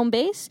that's my home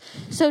base.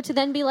 So to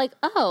then be like,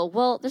 oh,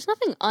 well, there's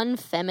nothing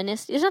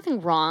unfeminist, there's nothing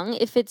wrong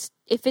if it's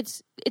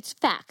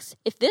facts.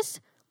 If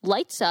this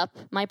lights up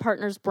my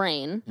partner's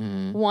brain,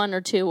 1 or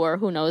 2, or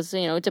who knows,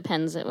 it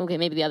depends. Okay,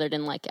 maybe the other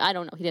didn't like it. I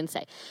don't know. He didn't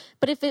say.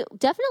 But if it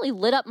definitely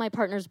lit up my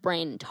partner's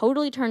brain,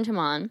 totally turned him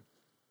on,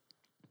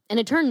 and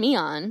it turned me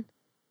on,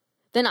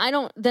 then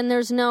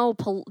there's no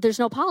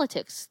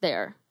politics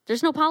there.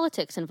 There's no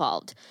politics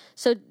involved.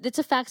 So it's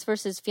a facts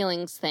versus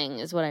feelings thing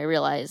is what I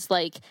realized.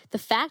 Like, the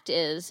fact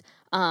is,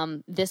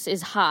 this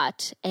is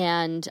hot,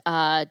 and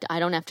I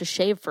don't have to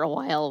shave for a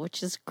while,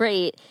 which is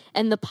great.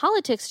 And the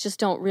politics just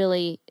don't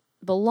really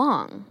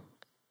belong.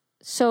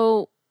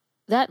 So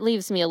that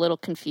leaves me a little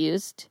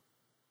confused.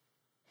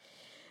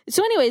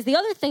 So anyways, the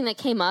other thing that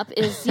came up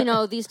is,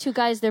 these 2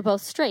 guys, they're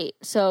both straight.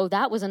 So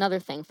that was another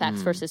thing,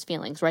 facts versus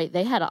feelings, right?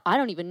 They had, I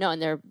don't even know,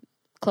 and they're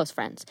close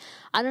friends.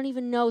 I don't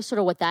even know sort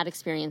of what that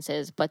experience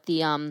is, but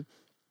the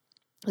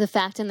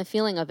fact and the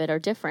feeling of it are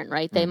different,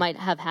 right? They might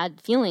have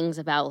had feelings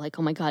about like,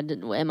 oh my God,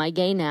 am I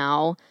gay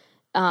now?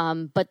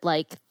 But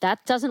like,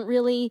 that doesn't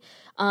really,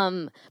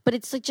 but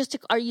it's like, just,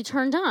 are you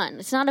turned on?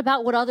 It's not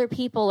about what other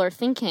people are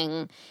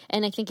thinking.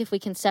 And I think if we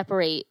can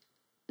separate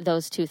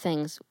those 2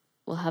 things,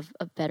 we'll have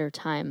a better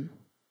time.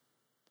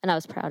 And I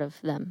was proud of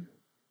them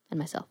and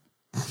myself.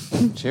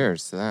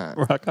 Cheers to that.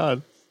 Rock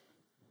on.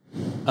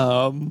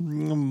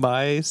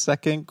 My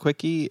second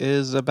quickie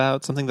is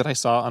about something that I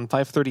saw on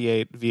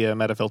 538 via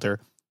Metafilter,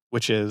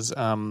 which is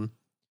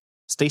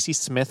Stacy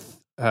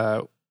Smith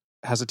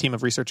has a team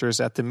of researchers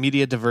at the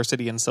Media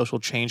Diversity and Social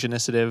Change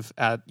Initiative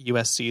at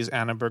USC's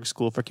Annenberg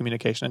School for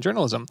Communication and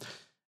Journalism.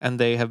 And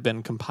they have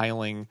been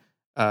compiling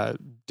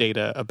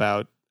data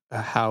about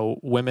how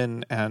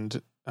women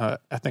and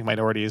ethnic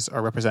minorities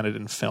are represented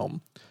in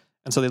film.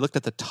 And so they looked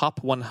at the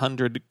top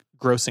 100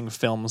 grossing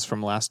films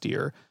from last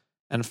year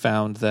and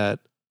found that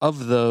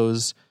of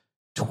those,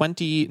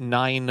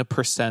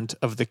 29%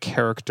 of the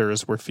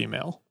characters were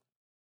female.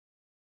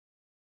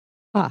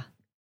 Ah.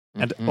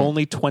 And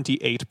only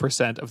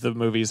 28% of the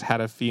movies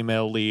had a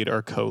female lead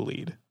or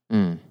co-lead.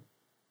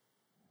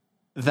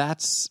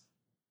 That's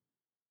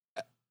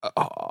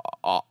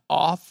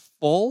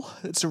awful.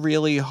 It's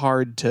really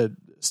hard to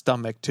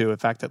stomach, too, the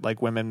fact that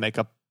like women make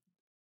up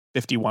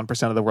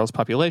 51% of the world's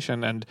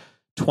population and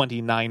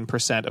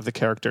 29% of the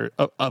characters,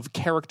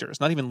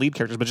 not even lead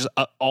characters, but just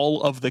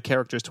all of the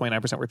characters,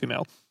 29% were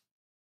female.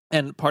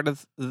 And part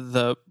of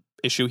the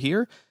issue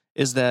here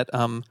is that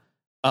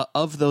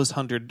of those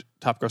 100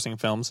 top grossing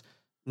films,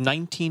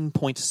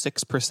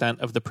 19.6%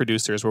 of the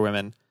producers were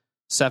women,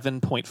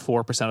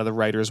 7.4% of the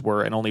writers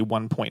were, and only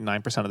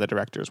 1.9% of the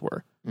directors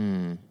were.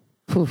 And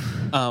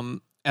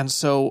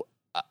so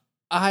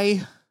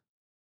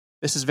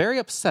this is very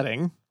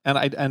upsetting. And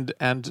I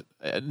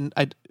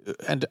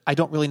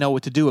don't really know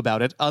what to do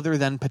about it, other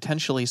than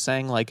potentially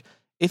saying, like,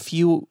 if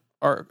you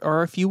are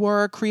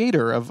a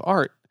creator of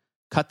art,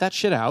 cut that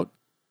shit out,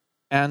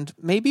 and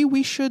maybe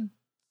we should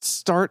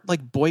start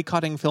like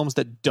boycotting films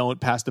that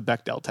don't pass the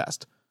Bechdel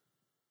test,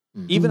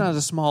 even on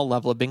a small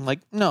level of being like,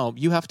 no,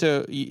 you have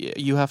to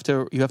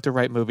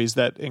write movies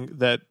that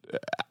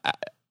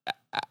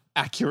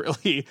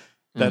accurately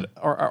that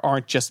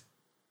aren't just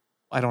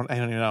I don't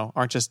even know,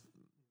 aren't just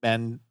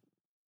men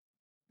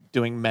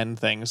doing men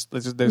things.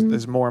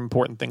 There's more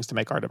important things to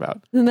make art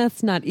about. And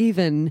that's not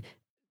even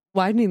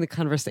widening the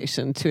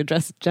conversation to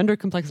address gender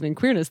complexity and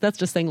queerness. That's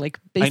just saying like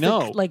basic, I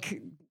know.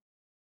 like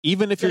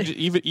Even if you're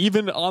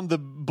even on the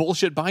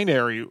bullshit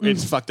binary,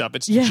 it's fucked up.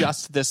 It's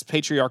just this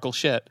patriarchal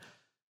shit.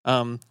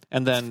 And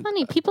then It's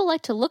funny. People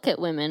like to look at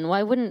women.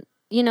 Why wouldn't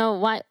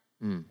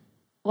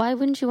why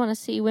wouldn't you want to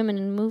see women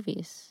in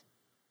movies?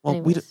 well,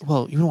 Anyways.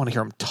 you don't want to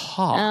hear them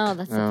talk. Oh,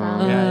 that's the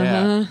problem.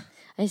 Yeah.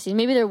 I see.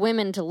 Maybe they're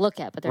women to look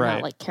at, but they're Right.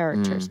 not like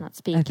characters, not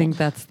speaking. I think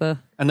that's the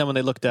And then when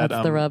they looked at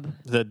That's the rub.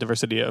 the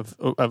diversity of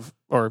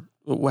or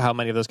how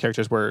many of those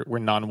characters were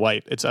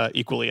non-white, it's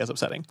equally as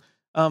upsetting.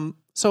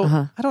 So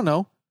I don't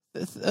know.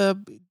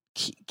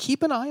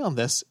 Keep an eye on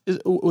this.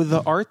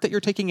 The art that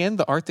you're taking in,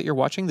 the art that you're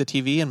watching, the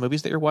TV and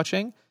movies that you're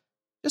watching.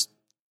 Just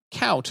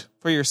count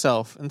for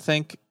yourself and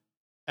think: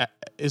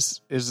 is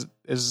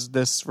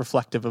this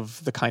reflective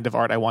of the kind of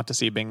art I want to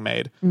see being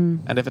made?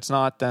 And if it's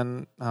not,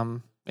 then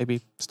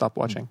maybe stop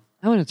watching.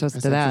 I want to toast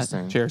That's to that.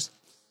 interesting. Cheers.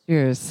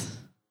 Cheers.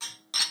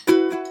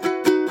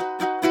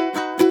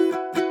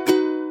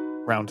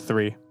 Round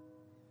 3.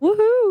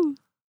 Woohoo!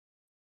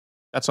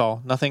 That's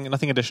all. Nothing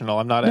additional.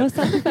 I'm not. No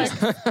sound effects.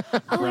 Oh,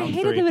 I Round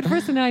hated 3. them at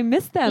first, and now I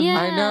miss them. Yeah,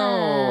 I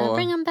know.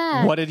 Bring them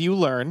back. What did you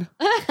learn?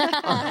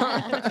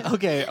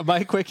 Okay,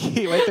 my third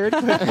quickie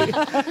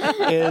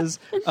is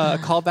a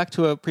callback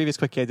to a previous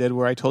quickie I did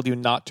where I told you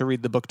not to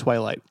read the book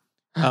Twilight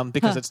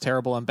because it's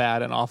terrible and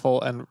bad and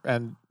awful and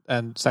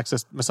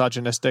sexist,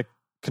 misogynistic.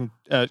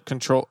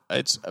 Control.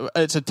 It's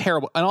a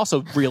terrible and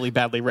also really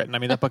badly written. I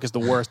mean, that book is the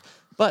worst.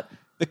 But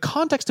the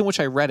context in which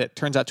I read it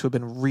turns out to have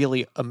been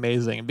really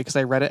amazing because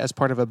I read it as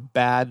part of a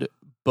bad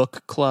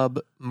book club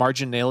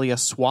marginalia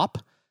swap.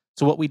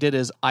 So what we did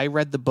is I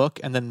read the book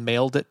and then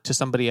mailed it to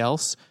somebody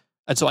else.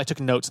 And so I took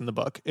notes in the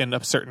book in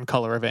a certain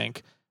color of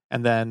ink.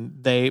 And then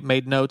they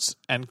made notes,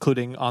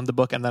 including on the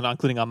book and then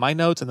including on my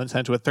notes, and then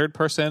sent to a third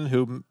person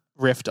who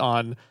riffed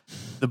on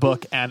the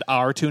book and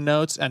our 2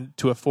 notes and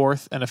to a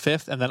fourth and a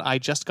fifth. And then I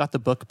just got the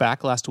book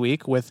back last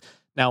week with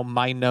now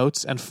my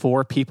notes and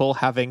 4 people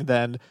having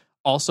then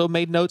also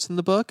made notes in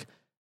the book,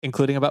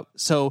 including about...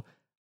 So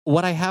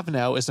what I have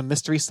now is a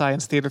Mystery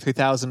Science Theater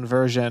 3000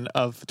 version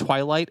of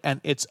Twilight, and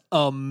it's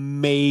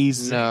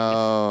amazing.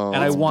 No.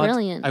 And That's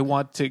brilliant. I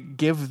want to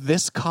give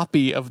this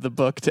copy of the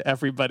book to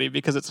everybody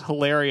because it's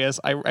hilarious.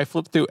 I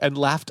flipped through and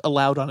laughed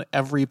aloud on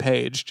every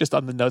page, just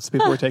on the notes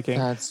people were taking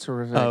That's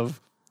terrific.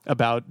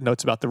 about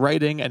notes about the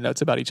writing and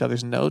notes about each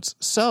other's notes.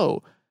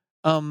 So,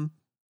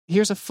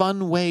 here's a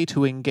fun way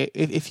to engage.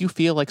 If you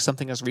feel like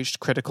something has reached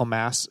critical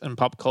mass in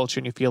pop culture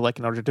and you feel like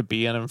in order to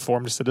be an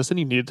informed citizen,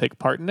 you need to take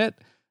part in it,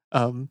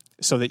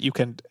 so that you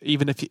can,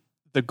 even if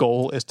the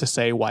goal is to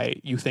say why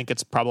you think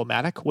it's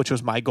problematic, which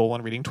was my goal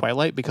in reading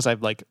Twilight, because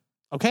I've like,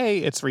 okay,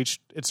 it's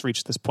reached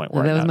this point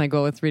where That was my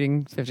goal with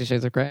reading 50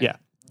 Shades of Grey. Yeah.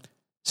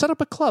 Set up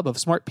a club of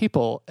smart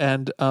people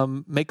and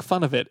make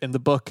fun of it in the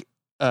book,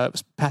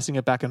 passing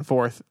it back and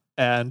forth,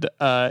 and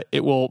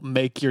it will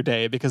make your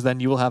day because then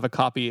you will have a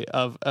copy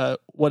of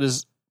what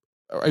is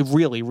a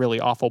really, really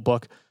awful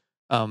book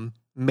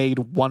made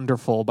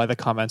wonderful by the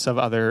comments of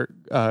other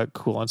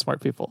cool and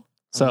smart people.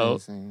 So,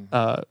 Amazing.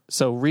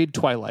 so read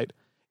Twilight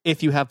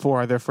if you have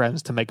 4 other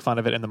friends to make fun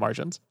of it in the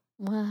margins.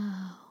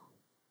 Wow.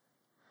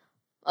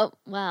 Oh,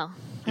 wow.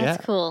 That's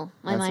Yeah. cool.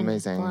 My That's mind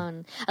amazing. is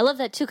blown. I love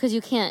that too because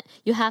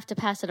you have to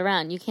pass it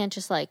around. You can't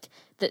just like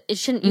you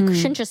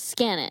shouldn't just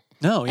scan it.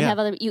 No, And yeah,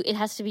 have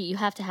you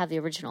have to have the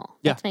original.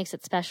 Yeah. That makes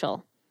it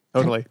special.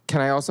 totally.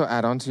 Can I also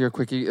add on to your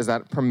quickie? Is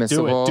that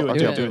permissible? Do it, Okay,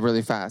 do I'll it. do it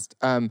really fast.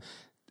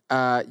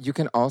 You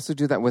can also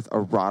do that with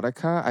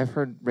erotica. I've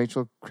heard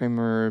Rachel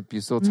Kramer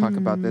Bussel talk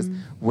about this,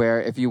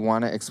 where if you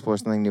want to explore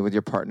something new with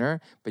your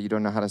partner, but you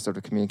don't know how to sort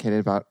of communicate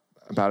about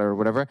it or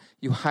whatever,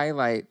 you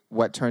highlight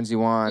what turns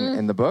you on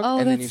in the book, Oh,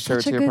 and then you that's show it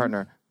such to a your good-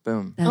 partner.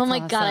 Boom. That's oh my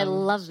God, I awesome.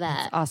 love that.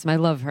 That's awesome. I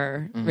love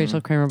her.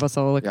 Rachel Kramer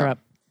Bussel. Look her Yeah. up.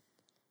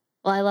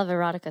 Well, I love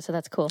erotica, so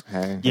that's cool.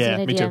 Hey. That's a Yeah,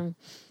 good me idea. too.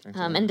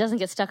 And it doesn't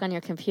get stuck on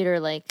your computer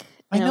like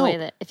I in a know. way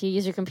that if you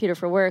use your computer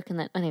for work and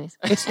that. Anyways,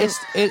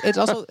 It's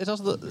also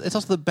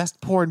the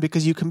best porn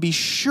because you can be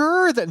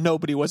sure that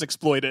nobody was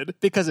exploited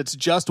because it's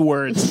just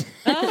words.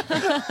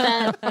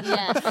 yeah,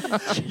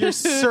 You're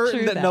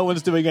certain that no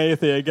one's doing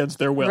anything against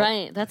their will.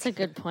 right. That's a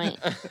good point.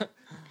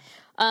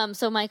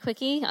 So my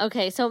quickie.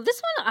 Okay, so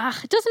this one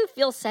it doesn't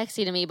feel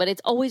sexy to me, but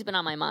it's always been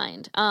on my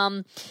mind.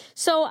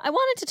 So I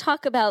wanted to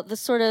talk about the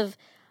sort of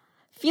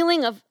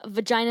feeling of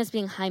vaginas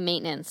being high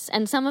maintenance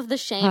and some of the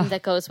shame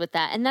that goes with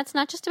that. And that's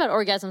not just about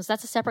orgasms.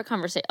 That's a separate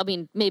conversation. I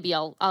mean, maybe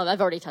I've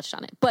already touched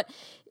on it, but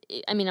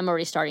I mean, I'm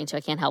already starting to.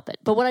 I can't help it.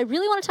 But what I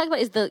really want to talk about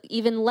is the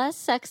even less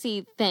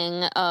sexy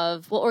thing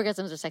of, well,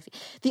 orgasms are sexy.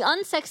 The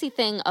unsexy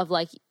thing of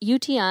like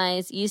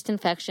UTIs, yeast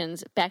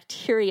infections,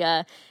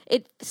 bacteria.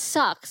 It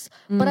sucks.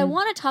 But I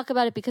want to talk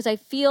about it because I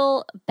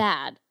feel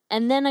bad.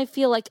 And then I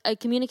feel like I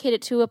communicate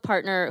it to a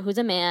partner who's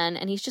a man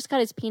and he's just got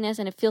his penis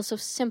and it feels so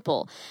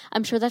simple.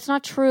 I'm sure that's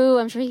not true.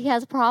 I'm sure he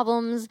has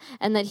problems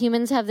and that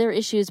humans have their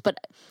issues. But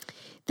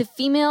the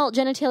female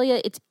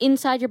genitalia, it's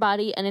inside your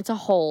body and it's a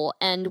hole.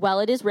 And while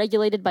it is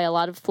regulated by a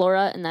lot of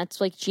flora, and that's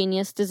like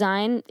genius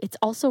design, it's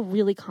also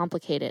really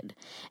complicated.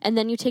 And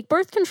then you take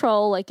birth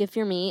control, like if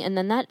you're me, and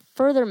then that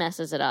further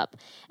messes it up.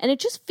 And it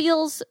just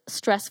feels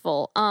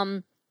stressful.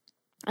 And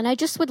I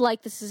just would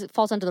like, it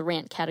falls under the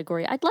rant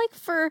category. I'd like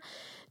for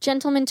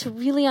gentlemen to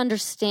really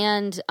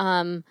understand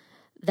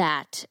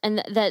that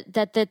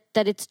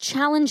it's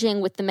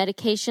challenging with the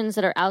medications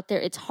that are out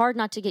there. It's hard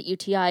not to get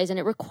UTIs, and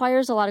it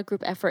requires a lot of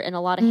group effort and a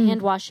lot of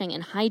hand washing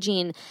and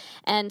hygiene.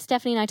 And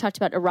Stephanie and I talked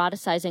about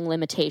eroticizing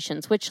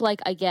limitations, which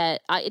like I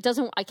get. I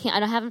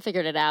haven't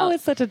figured it out. Oh,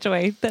 it's such a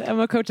joy that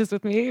Emma coaches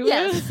with me.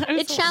 Yes,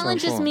 it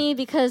challenges me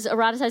because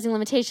eroticizing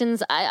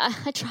limitations.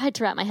 I tried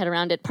to wrap my head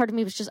around it. Part of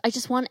me was I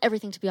just want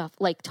everything to be off,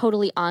 like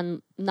totally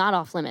on, not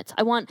off limits.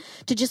 I want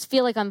to just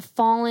feel like I'm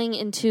falling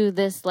into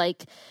this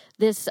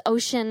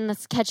ocean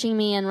that's catching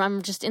me and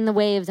I'm just in the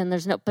waves and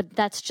but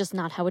that's just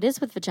not how it is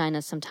with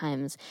vaginas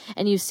sometimes.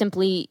 And you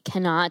simply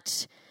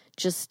cannot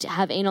just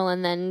have anal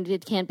and then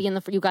it can't be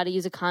you got to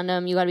use a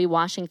condom, you got to be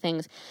washing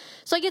things.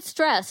 So I get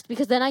stressed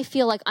because then I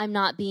feel like I'm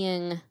not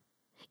being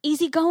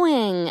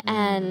easygoing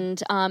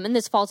and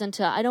this falls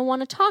into I don't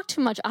want to talk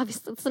too much.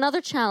 Obviously, it's another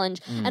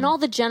challenge and all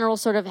the general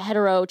sort of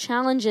hetero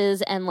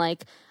challenges and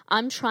like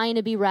I'm trying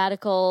to be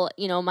radical.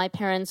 You know, my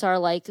parents are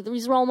like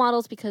these role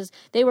models because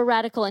they were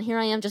radical, and here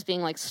I am just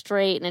being like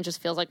straight, and it just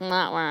feels like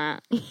I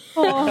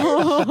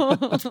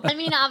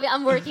mean,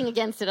 I'm working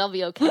against it. I'll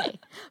be okay.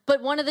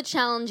 But one of the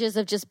challenges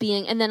of just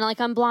being, and then like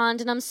I'm blonde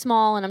and I'm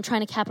small, and I'm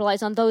trying to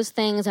capitalize on those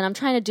things, and I'm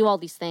trying to do all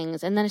these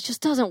things, and then it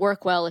just doesn't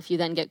work well if you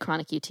then get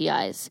chronic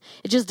UTIs.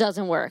 It just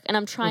doesn't work, and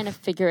I'm trying to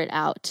figure it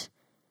out.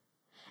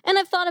 And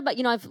I've thought about,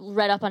 I've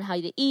read up on how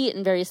to eat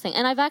and various things,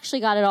 and I've actually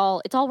got it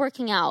all. It's all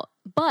working out.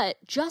 But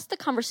just the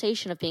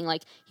conversation of being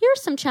like, here are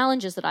some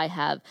challenges that I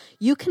have.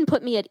 You can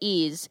put me at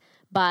ease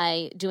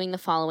by doing the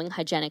following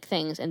hygienic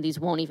things, and these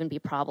won't even be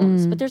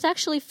problems. But there's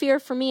actually fear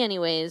for me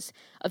anyways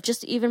of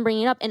just even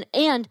bringing it up.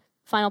 And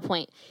final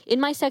point,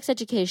 in my sex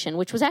education,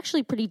 which was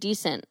actually pretty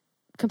decent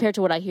compared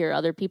to what I hear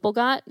other people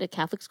got at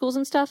Catholic schools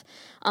and stuff,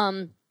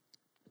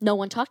 no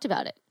one talked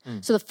about it.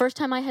 So the first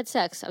time I had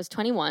sex, I was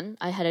 21.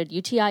 I had a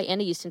UTI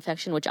and a yeast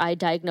infection, which I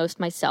diagnosed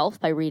myself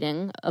by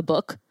reading a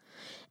book.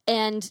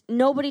 And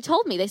nobody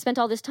told me. They spent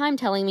all this time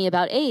telling me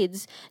about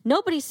AIDS.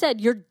 Nobody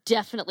said, you're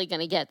definitely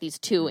going to get these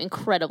two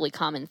incredibly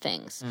common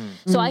things.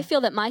 So I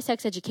feel that my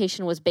sex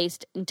education was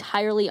based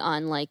entirely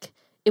on, like,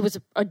 it was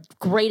a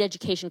great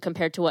education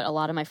compared to what a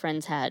lot of my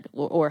friends had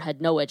or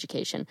had no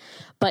education.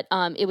 But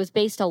it was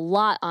based a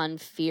lot on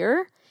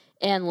fear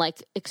and,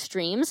 like,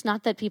 extremes.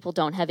 Not that people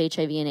don't have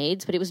HIV and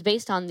AIDS, but it was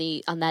based on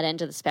that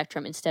end of the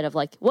spectrum instead of,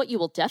 like, what you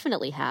will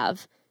definitely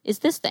have is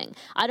this thing.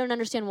 I don't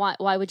understand why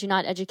would you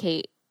not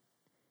educate.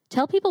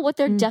 Tell people what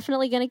they're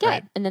definitely going to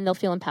get, and then they'll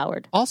feel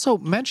empowered. Also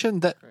mention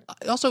that,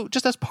 also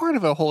just as part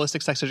of a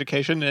holistic sex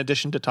education, in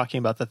addition to talking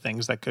about the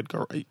things that could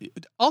go,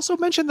 also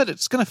mention that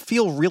it's going to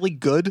feel really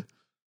good.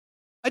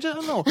 I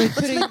don't know.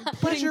 Putting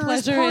pleasure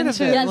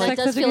into Yeah, sex that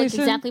does feel like education.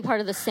 exactly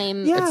part of the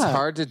same. Yeah. It's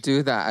hard to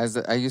do that. As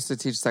I used to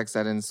teach sex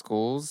ed in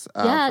schools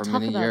for talk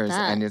many about years,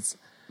 that. and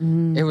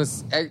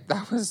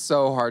that was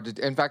so hard to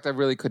do. In fact, I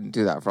really couldn't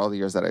do that for all the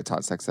years that I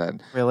taught sex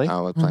ed. Really?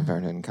 With Planned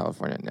Parenthood in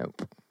California.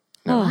 Nope.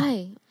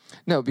 Why?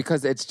 No,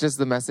 because it's just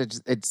the message.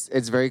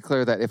 It's very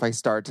clear that if I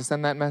start to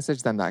send that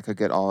message, then that could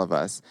get all of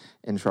us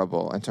in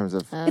trouble in terms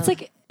of. It's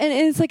like, and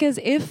it's like as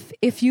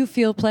if you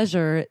feel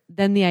pleasure,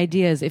 then the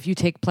idea is if you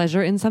take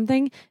pleasure in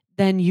something,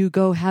 then you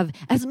go have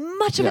as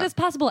much of it as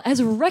possible,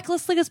 as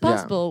recklessly as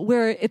possible.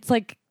 Where it's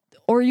like,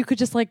 or you could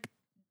just like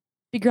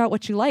figure out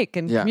what you like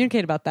and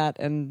communicate about that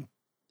and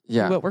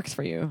do what works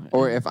for you.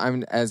 Or if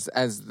I'm as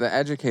the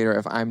educator,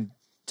 if I'm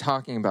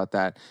talking about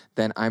that,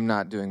 then I'm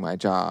not doing my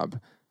job.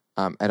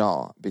 At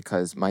all,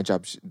 because my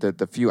job,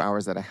 the few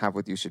hours that I have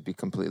with you should be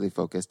completely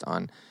focused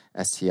on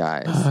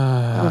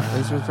STIs.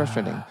 It's really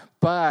frustrating.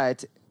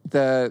 But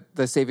the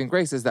saving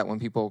grace is that when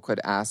people could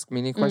ask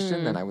me any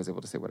question, then I was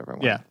able to say whatever I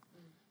wanted. Yeah.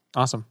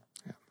 Awesome.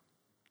 Yeah.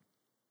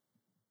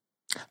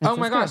 Oh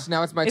my gosh,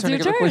 now it's my turn to your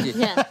give a turn. quickie.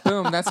 Yeah.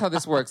 Boom, that's how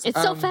this works.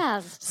 It's so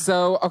fast.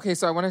 So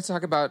I wanted to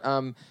talk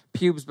about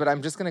pubes, but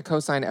I'm just going to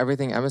co-sign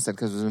everything Emma said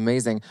because it was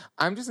amazing.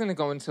 I'm just going to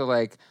go into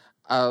like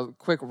a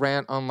quick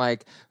rant on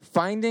like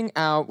finding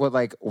out what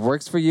like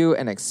works for you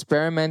and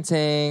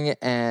experimenting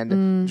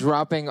and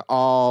dropping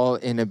all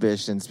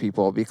inhibitions,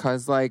 people.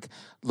 Because like,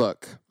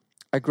 look,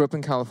 I grew up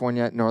in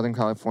California, Northern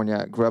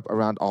California, grew up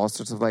around all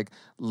sorts of like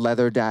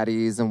leather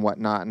daddies and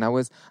whatnot.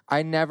 And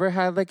I never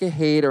had like a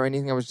hate or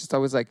anything. I was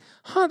always like,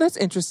 that's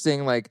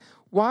interesting. Like,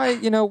 why,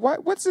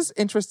 what's this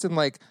interest in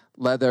like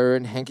leather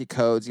and hanky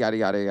coats, yada,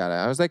 yada, yada.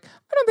 I was like,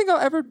 I don't think I'll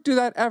ever do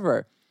that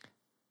ever.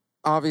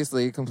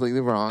 Obviously, completely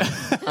wrong.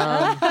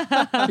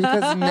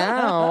 Because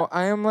now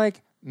I am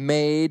like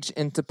mage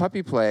into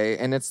puppy play,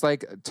 and it's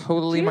like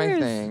totally my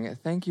thing.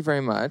 Thank you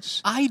very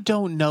much. I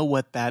don't know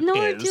what that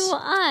Nor is. do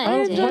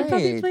I. Oh,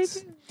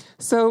 great.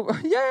 So,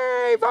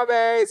 yay,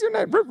 puppies! You're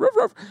not. Roof, roof,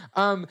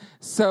 roof.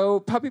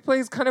 So, puppy play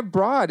is kind of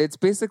broad. It's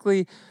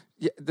basically,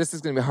 this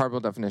is going to be a horrible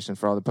definition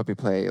for all the puppy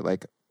play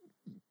like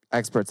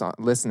experts on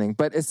listening,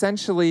 but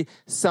essentially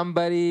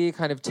somebody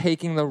kind of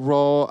taking the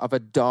role of a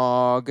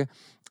dog,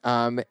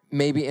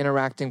 maybe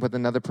interacting with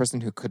another person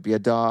who could be a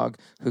dog,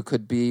 who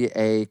could be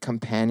a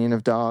companion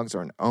of dogs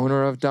or an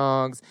owner of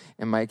dogs.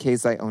 In my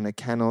case, I own a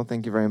kennel.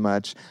 Thank you very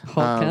much.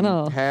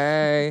 Kennel.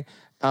 Hey.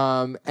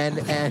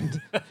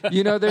 And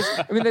you know, there's,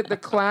 I mean, the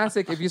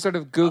classic, if you sort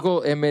of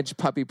Google image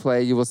puppy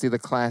play, you will see the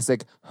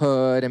classic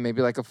hood and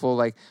maybe like a full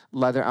like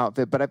leather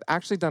outfit. But I've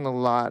actually done a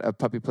lot of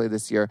puppy play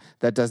this year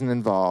that doesn't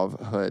involve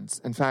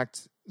hoods. In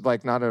fact,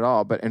 like not at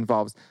all, but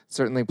involves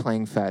certainly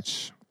playing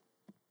fetch,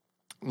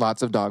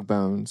 lots of dog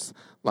bones,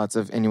 lots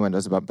of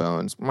innuendos about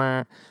bones.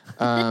 I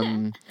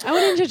want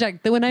to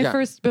interject that when I Yeah.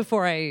 first,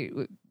 before I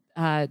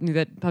knew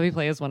that puppy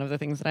play is one of the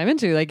things that I'm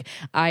into, like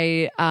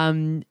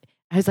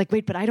I was like,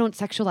 wait, but I don't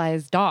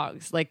sexualize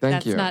dogs. Like Thank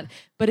that's you. not,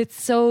 but it's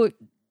so,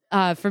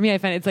 for me, I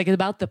find it's like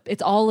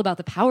it's all about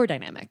the power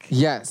dynamic.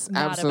 Yes,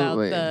 Not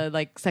absolutely. about the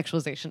like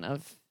sexualization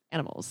of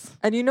animals.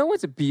 And you know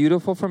what's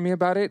beautiful for me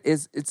about it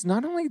is it's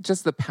not only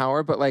just the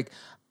power, but like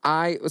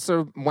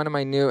one of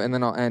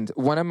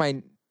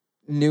my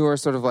newer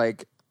sort of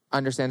like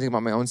understanding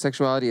about my own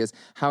sexuality is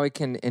how I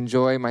can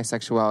enjoy my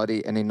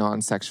sexuality in a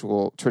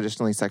non-sexual,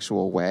 traditionally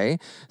sexual way.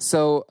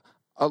 So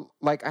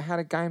like I had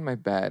a guy in my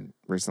bed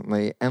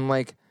recently and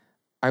like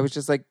I was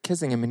just like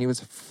kissing him and he was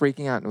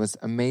freaking out and it was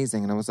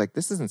amazing. And I was like,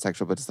 this isn't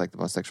sexual, but it's like the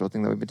most sexual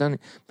thing that we've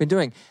been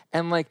doing.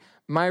 And like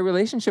my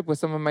relationship with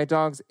some of my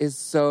dogs is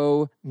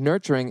so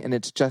nurturing and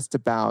it's just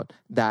about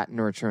that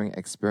nurturing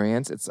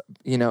experience. It's,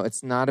 you know,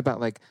 it's not about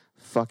like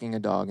fucking a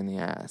dog in the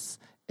ass.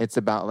 It's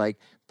about like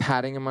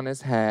patting him on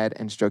his head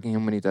and stroking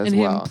him when he does And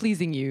well. him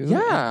pleasing you.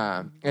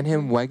 Yeah. And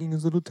him wagging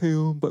his little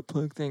tail, butt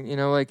plug thing. You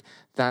know, like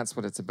that's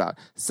what it's about.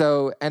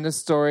 So, end of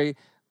story.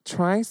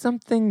 Try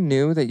something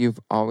new that you've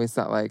always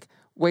thought like,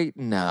 wait,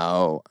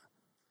 no.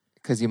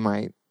 Because you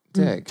might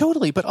dig.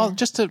 Totally, but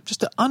just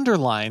to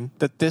underline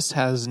that this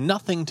has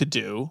nothing to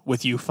do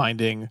with you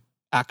finding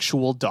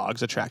actual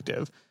dogs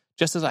attractive.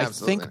 Just as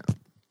Absolutely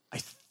I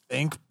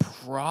think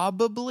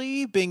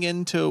probably being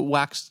into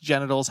waxed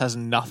genitals has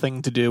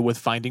nothing to do with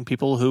finding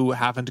people who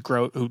haven't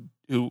grown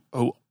who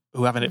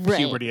haven't hit Right.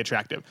 puberty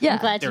attractive. Yeah. I'm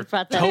glad They're you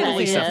brought that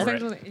totally back. Yeah.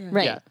 separate.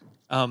 Right. Yeah.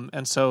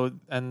 And so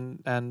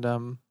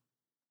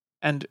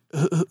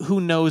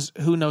who knows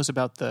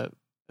about the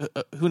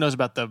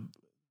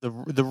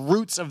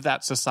roots of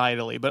that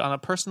societally, but on a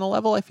personal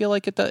level, I feel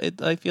like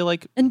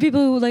And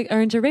people who like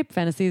are into rape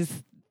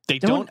fantasies. they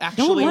Don't don't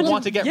actually want to-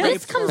 want to get Yes. raped.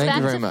 This comes Thank back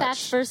you very to much.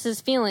 facts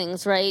versus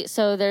feelings, right?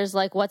 So there's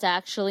like what's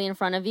actually in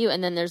front of you,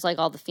 and then there's like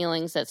all the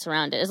feelings that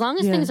surround it. As long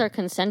as Yeah. things are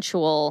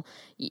consensual,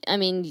 I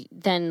mean,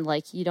 then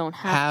like you don't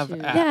have to.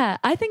 Yeah,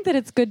 I think that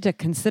it's good to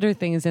consider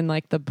things in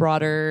like the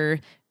broader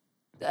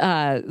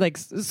like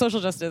social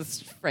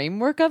justice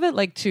framework of it,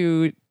 like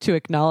to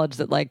acknowledge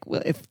that like,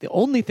 well, if the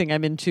only thing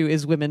I'm into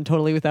is women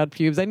totally without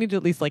pubes, I need to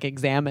at least like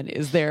examine,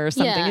 is there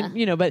something Yeah. in,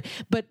 you know, but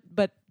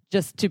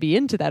just to be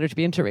into that or to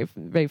be into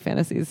rape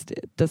fantasies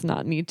does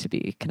not need to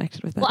be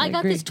connected with that. Well, I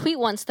got agree. this tweet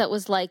once that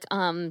was like,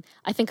 I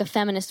think a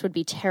feminist would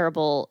be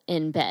terrible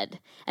in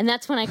bed. And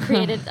that's when I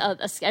created,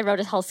 I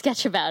wrote a whole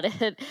sketch about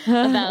it,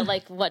 about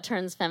like what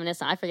turns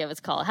feminists, I forget what it's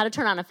called, how to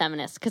turn on a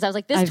feminist. Because I was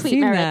like, this I've tweet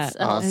seen merits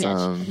that. a whole sketch.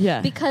 Awesome. Yeah.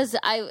 Because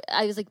I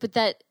was like, but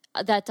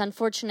that's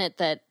unfortunate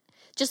that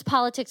just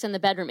politics in the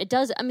bedroom, it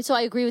does, I mean, so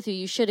I agree with you,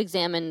 you should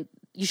examine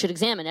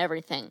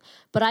everything.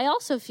 But I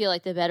also feel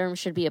like the bedroom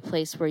should be a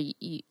place where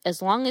you,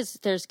 as long as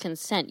there's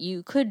consent,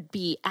 you could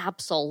be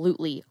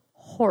absolutely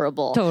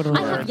horrible.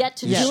 Totally. I have yet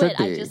to You do should it.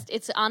 be.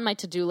 It's on my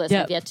to-do list.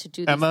 Yep. I've yet to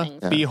do these Emma,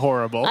 things. be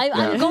horrible.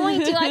 I'm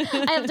going to. I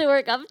have to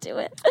work up to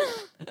it.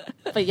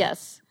 But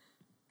yes.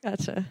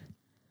 Gotcha.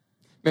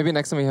 Maybe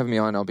next time you have me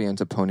on, I'll be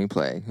into pony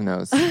play. Who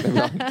knows? Maybe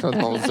I'll go the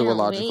whole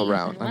zoological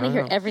route. I want to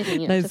hear everything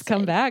you have Nice. to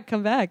Come say.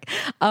 back.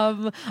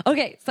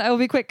 Okay, so I will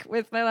be quick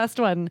with my last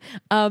one.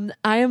 I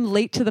am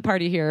late to the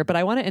party here, but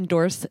I want to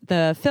endorse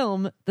the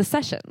film The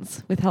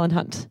Sessions with Helen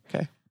Hunt.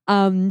 Okay.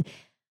 Um,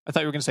 I thought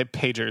you were going to say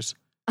pagers.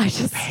 I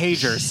just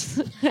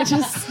Pagers.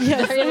 yes.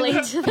 Very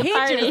late to the Pagers.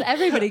 party.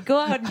 Everybody, go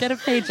out and get a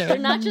pager. They're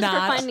not just for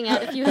finding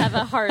out if you have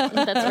a heart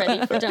that's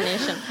ready for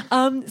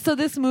donation. So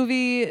this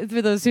movie,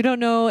 for those who don't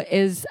know,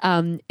 is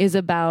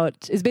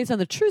based on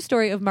the true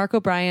story of Mark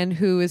O'Brien,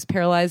 who is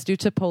paralyzed due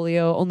to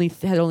polio.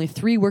 Had only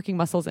 3 working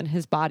muscles in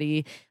his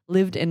body.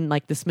 Lived in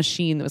like this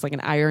machine that was like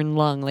an iron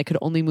lung. Like could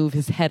only move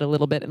his head a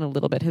little bit and a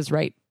little bit his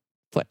right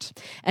foot.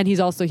 And he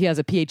has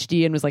a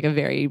PhD and was like a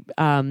very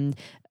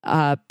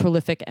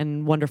prolific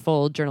and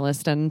wonderful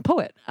journalist and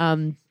poet.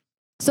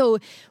 So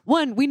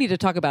one, we need to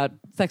talk about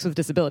sex with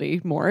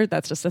disability more.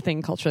 That's just a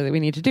thing culturally that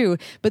we need to do.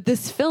 But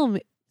this film,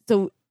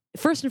 so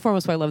first and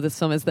foremost, why I love this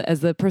film is that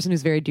as the person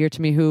who's very dear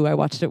to me, who I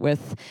watched it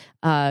with,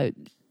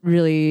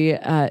 really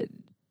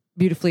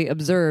beautifully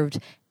observed,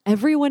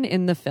 everyone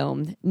in the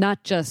film,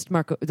 not just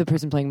the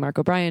person playing Mark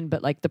O'Brien,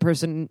 but like the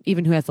person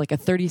even who has like a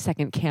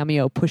 30-second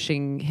cameo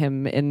pushing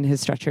him in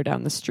his stretcher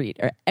down the street,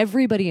 or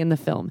everybody in the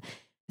film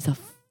is a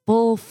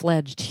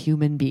full-fledged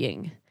human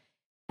being.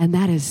 And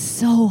that is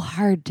so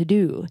hard to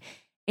do.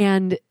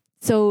 And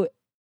so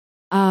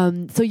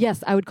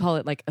yes, I would call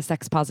it like a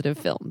sex positive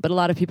film, but a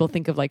lot of people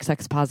think of like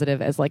sex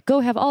positive as like, go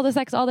have all the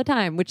sex all the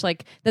time, which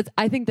like,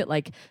 I think that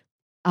like,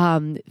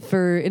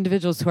 for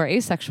individuals who are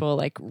asexual,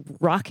 like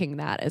rocking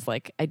that as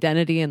like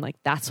identity and like,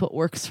 that's what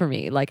works for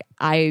me. Like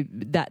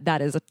that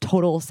is a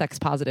total sex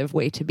positive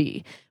way to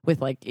be,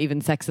 with like,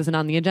 even sex isn't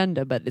on the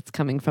agenda, but it's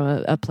coming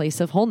from a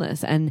place of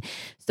wholeness. And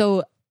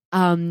so,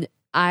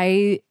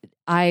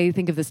 I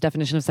think of this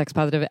definition of sex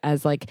positive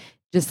as like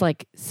just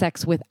like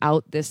sex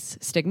without this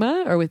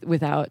stigma or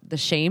without the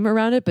shame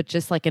around it, but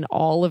just like in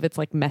all of its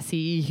like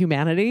messy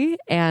humanity.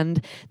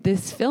 And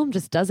this film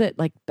just does it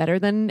like better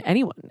than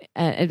anyone,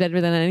 and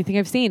better than anything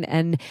I've seen.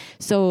 And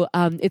so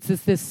it's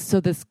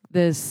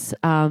this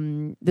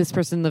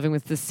person living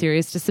with this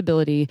serious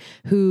disability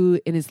who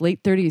in his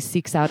late 30s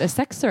seeks out a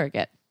sex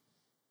surrogate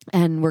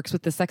and works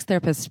with the sex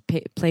therapist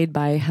played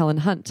by Helen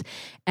Hunt.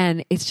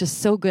 And it's just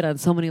so good on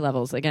so many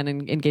levels. Again,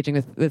 engaging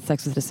with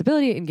sex with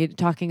disability,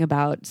 talking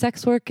about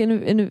sex work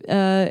in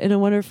a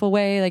wonderful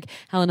way. Like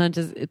Helen Hunt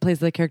plays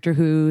the character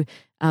who,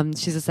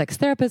 she's a sex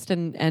therapist,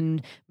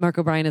 and Mark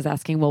O'Brien is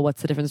asking, well,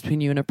 what's the difference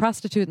between you and a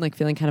prostitute? And like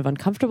feeling kind of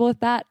uncomfortable with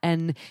that.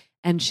 And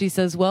she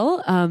says,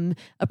 well,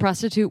 a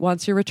prostitute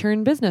wants your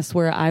return business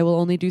where I will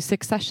only do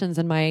 6 sessions.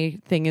 And my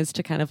thing is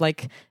to kind of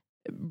like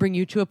bring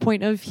you to a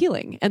point of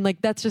healing. And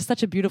like, that's just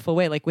such a beautiful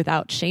way, like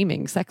without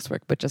shaming sex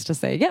work, but just to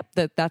say, yep,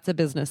 that's a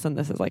business and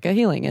this is like a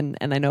healing.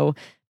 And I know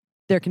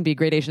there can be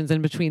gradations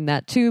in between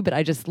that too, but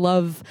it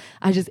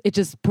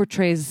just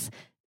portrays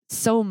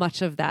so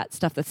much of that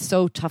stuff that's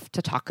so tough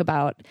to talk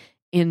about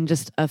in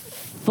just a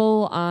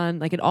full on,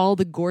 like in all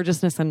the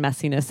gorgeousness and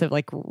messiness of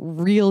like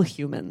real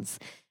humans.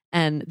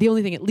 And the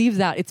only thing it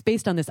leaves out, it's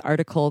based on this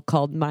article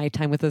called My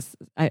Time with This.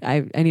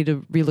 I need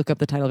to relook up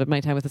the title of it,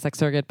 My Time with a Sex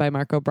Surrogate by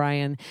Mark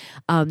O'Brien.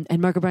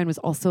 And Mark O'Brien was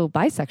also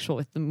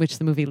bisexual, which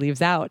the movie leaves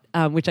out,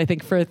 which I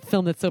think for a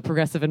film that's so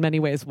progressive in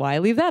many ways, why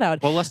leave that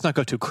out? Well, let's not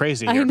go too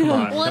crazy here. I know.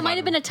 Well, it might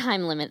have been a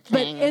time limit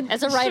thing.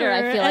 As a writer,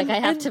 I feel like I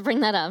have to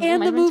bring that up.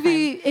 And the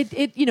movie,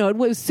 it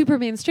was super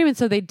mainstream. And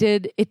so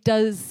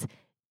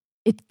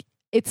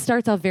it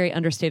starts off very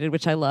understated,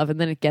 which I love, and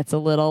then it gets a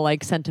little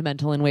like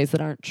sentimental in ways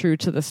that aren't true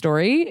to the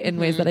story, in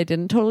ways that I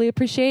didn't totally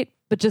appreciate.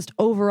 But just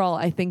overall,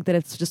 I think that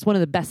it's just one of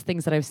the best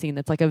things that I've seen.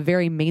 That's like a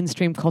very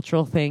mainstream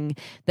cultural thing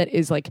that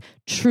is like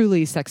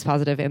truly sex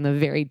positive in the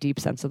very deep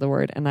sense of the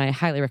word. And I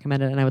highly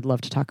recommend it, and I would love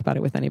to talk about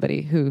it with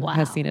anybody who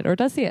has seen it or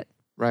does see it.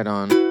 Right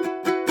on.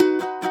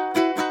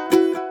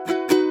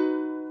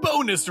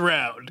 Bonus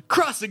round,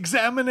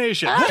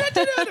 cross-examination.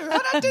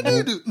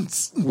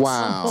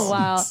 Wow. Oh,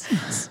 wow.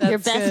 Your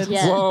best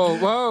yet.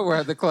 Whoa, we're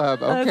at the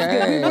club.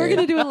 Okay. We were going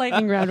to do a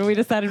lightning round, but we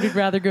decided we'd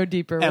rather go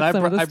deeper. And with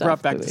some of the I stuff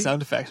brought back that the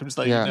sound effects. I'm just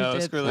letting you know.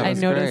 Screw That I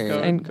was noticed.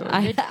 great. And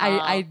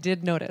I Good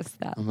did notice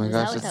that. Oh my Is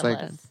that gosh, what it's that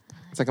like was?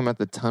 it's like I'm at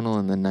the tunnel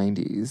in the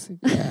 90s.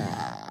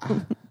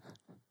 Yeah.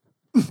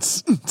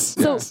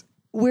 So,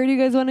 where do you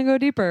guys want to go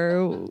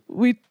deeper?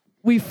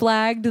 We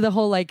flagged the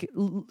whole like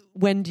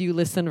when do you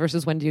listen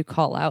versus when do you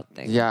call out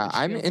thing. Yeah, which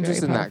I'm feels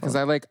interested in very that because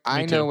powerful.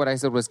 I too. know what I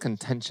said was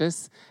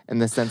contentious in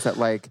the sense that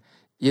like,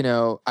 you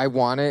know, I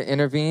want to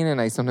intervene and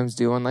I sometimes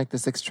do on like the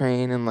 6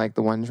 train and like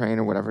the 1 train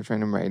or whatever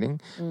train I'm riding.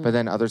 But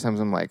then other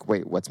times I'm like,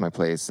 wait, what's my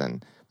place?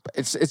 And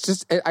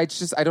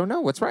I don't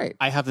know what's right.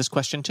 I have this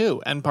question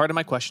too, and part of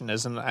my question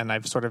is, and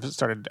I've sort of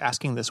started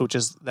asking this, which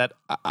is that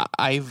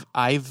I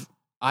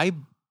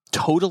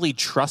totally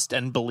trust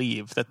and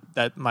believe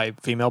that my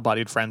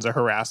female-bodied friends are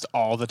harassed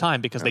all the time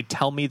because they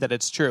tell me that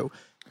it's true,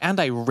 and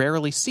I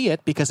rarely see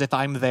it because if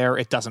I'm there,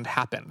 it doesn't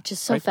happen. Which is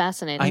so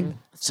fascinating.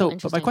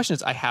 But my question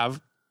is, I have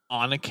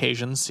on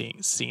occasion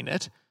seen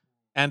it,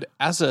 and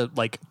as a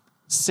like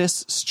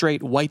cis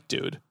straight white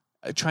dude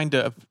trying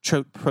to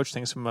approach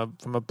things from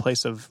a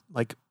place of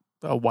like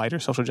a wider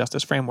social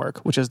justice framework,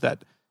 which is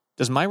that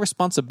does my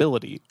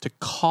responsibility to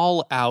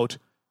call out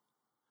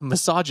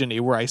misogyny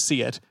where I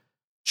see it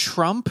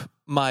trump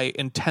my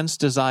intense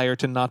desire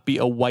to not be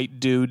a white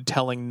dude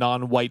telling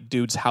non-white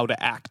dudes how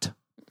to act?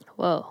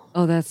 Whoa.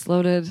 Oh, that's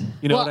loaded.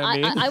 You know Well, what I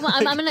mean?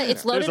 I'm gonna.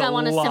 It's loaded. There's a I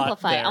want to lot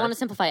simplify. there. I want to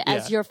simplify.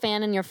 As Yeah. your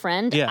fan and your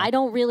friend, Yeah. I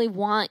don't really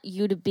want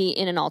you to be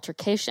in an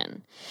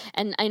altercation.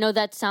 And I know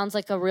that sounds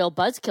like a real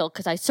buzzkill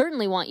because I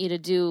certainly want you to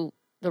do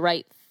the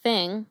right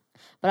thing,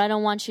 but I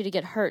don't want you to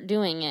get hurt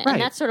doing it. Right.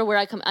 And that's sort of where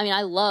I come. I mean,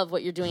 I love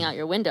what you're doing out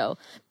your window,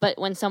 but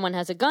when someone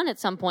has a gun at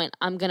some point,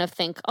 I'm gonna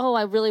think, oh,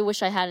 I really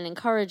wish I hadn't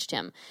encouraged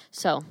him.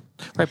 So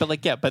Right, but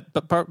like, yeah, but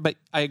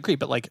I agree,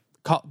 but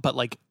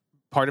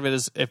part of it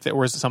is if it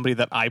was somebody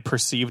that I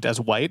perceived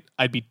as white,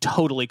 I'd be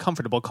totally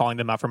comfortable calling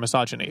them out for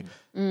misogyny.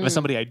 If it's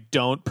somebody I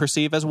don't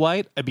perceive as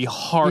white, it would be a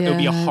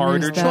Yeah, harder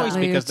there's that choice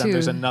layer because then too.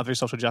 there's another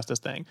social justice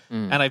thing.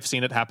 And I've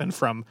seen it happen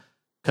from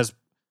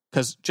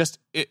because just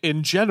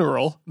in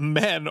general,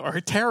 men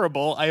are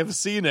terrible. I have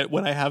seen it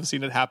when I have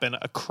seen it happen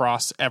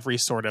across every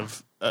sort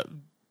of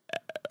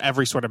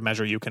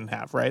measure you can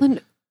have, right?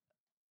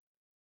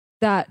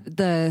 That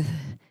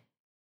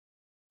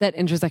that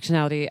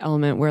intersectionality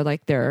element where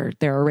like there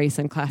are race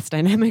and class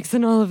dynamics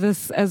and all of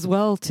this as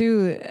well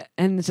too,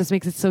 and it just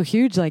makes it so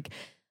huge. Like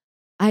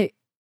I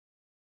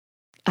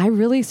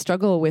really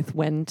struggle with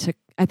when to.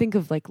 I think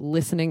of like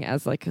listening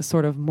as like a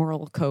sort of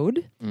moral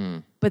code,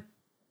 but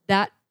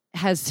that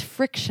has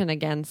friction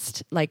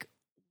against like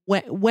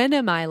when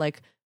am I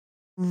like.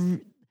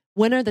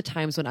 When are the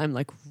times when I'm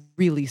like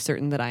really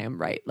certain that I am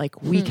right?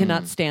 Like we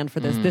cannot stand for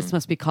this. This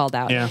must be called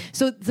out. Yeah.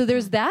 So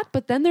there's that,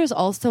 but then there's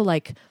also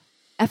like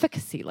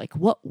efficacy, like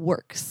what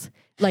works,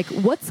 like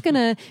what's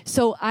gonna.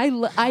 So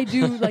I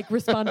do like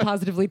respond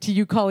positively to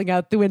you calling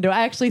out the window.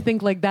 I actually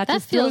think like that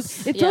just feels,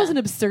 throws an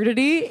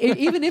absurdity,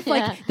 even if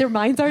like their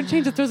minds aren't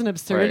changed. It throws an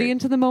absurdity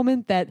into the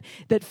moment that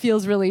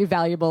feels really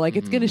valuable. Like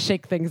it's gonna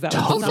shake things up.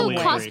 Also, Totally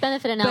agree. cost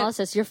benefit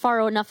analysis. You're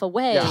far enough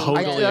away. Yeah,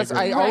 Totally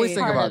I always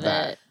think Part about of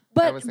that. it.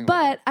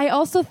 But I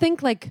also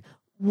think like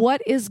what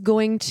is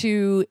going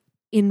to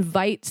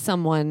invite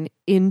someone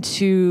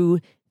into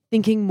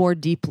thinking more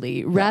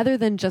deeply rather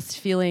than just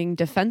feeling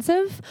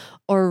defensive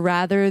or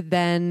rather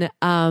than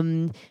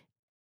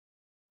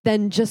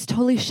just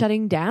totally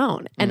shutting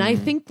down. And I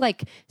think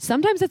like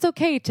sometimes it's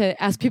okay to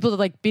ask people to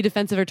like be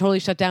defensive or totally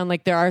shut down.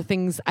 Like there are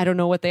things, I don't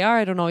know what they are.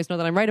 I don't always know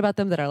that I'm right about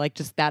them, that are like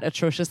just that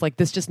atrocious. Like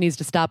this just needs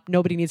to stop.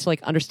 Nobody needs to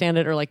like understand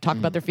it or like talk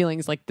about their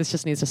feelings. Like this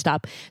just needs to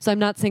stop. So I'm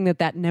not saying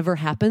that never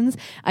happens.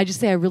 I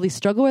just say I really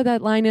struggle where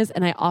that line is.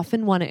 And I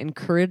often want to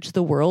encourage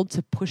the world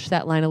to push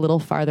that line a little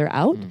farther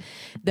out.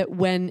 That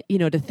when,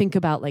 to think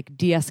about like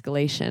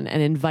de-escalation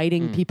and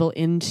inviting people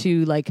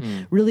into like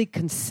really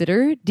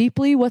consider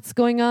deeply what's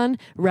going on,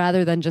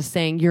 rather than just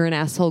saying you're an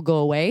asshole, go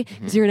away.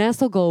 Because you're an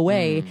asshole, go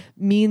away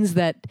means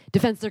that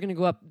defense, they're going to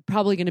go up,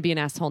 probably going to be an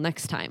asshole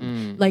next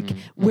time.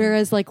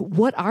 Whereas like,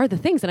 what are the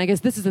things? And I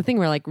guess this is the thing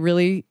where like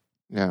really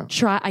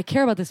I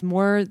care about this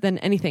more than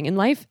anything in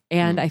life.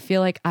 And I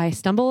feel like I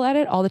stumble at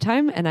it all the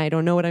time and I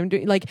don't know what I'm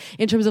doing. Like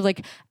in terms of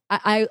like,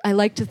 I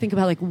like to think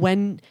about like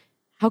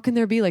how can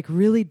there be like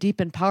really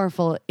deep and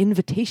powerful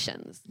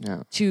invitations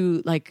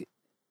to like,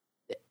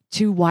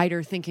 to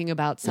wider thinking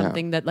about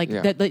something that like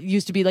that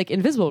used to be like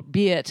invisible,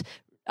 be it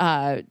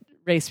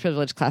race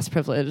privilege, class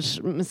privilege,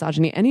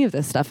 misogyny, any of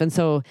this stuff. And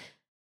so,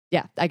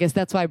 I guess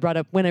that's why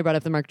when I brought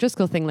up the Mark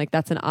Driscoll thing, like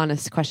that's an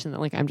honest question that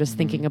like I'm just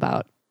thinking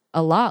about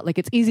a lot. Like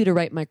it's easy to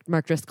write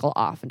Mark Driscoll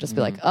off and just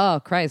be like,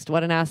 oh Christ,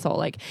 what an asshole.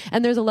 Like,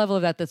 and there's a level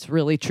of that's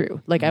really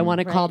true. Like I want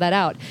to call that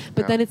out,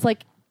 but then it's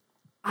like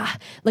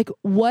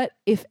what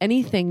if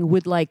anything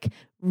would like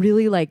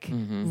really like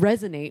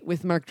resonate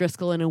with Mark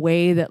Driscoll in a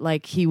way that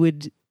like he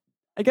would,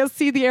 I guess,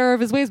 see the error of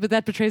his ways, but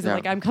that betrays that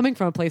like I'm coming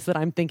from a place that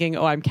I'm thinking,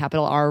 oh, I'm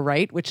capital R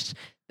right, which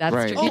that's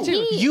tricky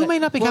too. You may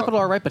not be capital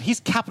R right, but he's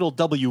capital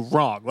W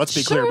wrong. Let's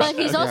be clear about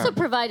but he's that. also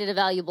provided a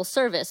valuable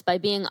service by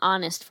being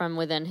honest from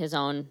within his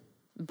own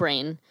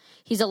brain.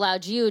 He's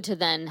allowed you to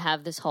then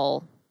have this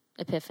whole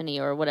epiphany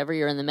or whatever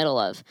you're in the middle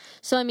of.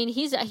 So I mean,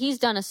 he's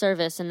done a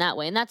service in that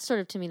way, and that's sort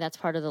of, to me, that's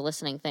part of the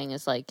listening thing,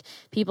 is like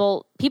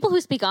people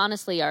who speak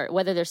honestly are,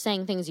 whether they're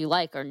saying things you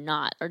like or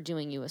not, are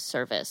doing you a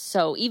service.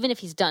 So even if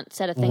he's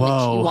said a thing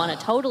that you want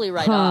to totally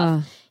write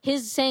off,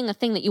 his saying a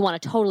thing that you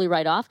want to totally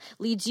write off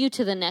leads you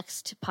to the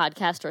next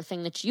podcast or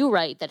thing that you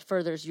write that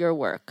furthers your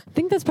work. I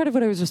think that's part of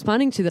what I was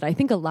responding to, that I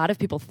think a lot of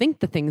people think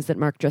the things that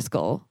Mark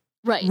Driscoll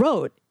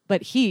wrote,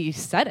 but he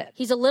said it.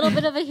 He's a little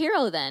bit of a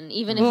hero then,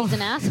 even if he's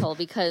an asshole,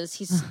 because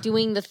he's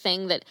doing the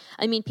thing that,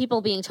 I mean, people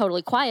being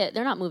totally quiet,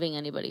 they're not moving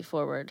anybody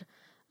forward.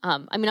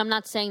 I mean, I'm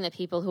not saying that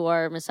people who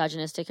are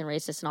misogynistic and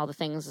racist and all the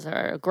things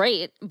are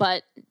great,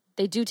 but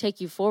they do take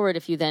you forward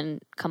if you then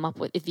come up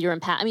with, if you're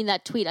I mean,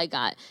 that tweet I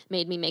got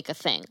made me make a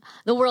thing.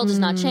 The world has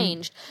not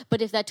changed, but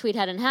if that tweet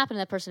hadn't happened,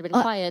 that person had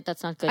been quiet,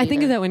 that's not good I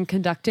think either. that when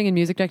conducting and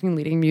music directing,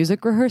 leading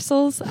music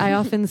rehearsals, I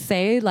often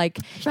say, like,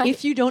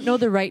 if you don't know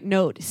the right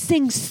note,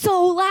 sing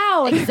so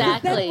loud.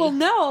 Exactly. Then we'll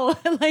know.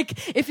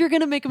 Like, if you're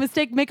going to make a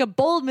mistake, make a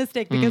bold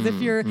mistake, because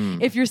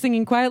if you're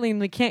singing quietly and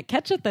we can't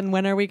catch it, then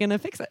when are we going to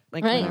fix it?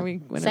 Like, when are we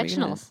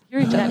Sectionals. Hear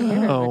each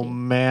other? Oh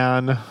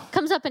man.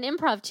 Comes up in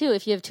improv too.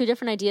 If you have two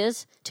different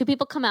ideas, two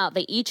people come out,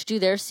 they each do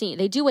their scene.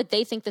 They do what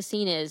they think the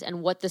scene is,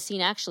 and what the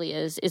scene actually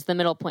is the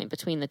middle point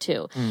between the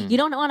two. You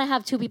don't want to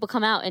have two people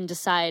come out and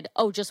decide,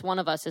 oh, just one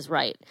of us is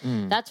right.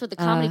 That's where the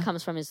comedy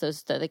comes from, is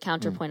the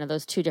counterpoint of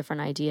those two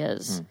different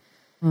ideas.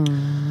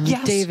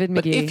 Yes, David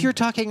but McGee. if you're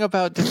talking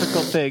about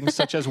difficult things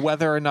such as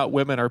whether or not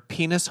women are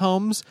penis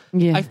homes,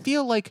 I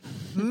feel like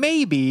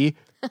maybe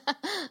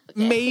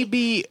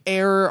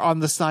err on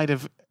the side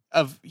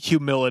of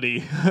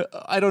humility.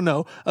 I don't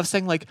know, of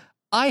saying like,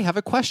 I have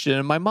a question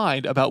in my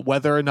mind about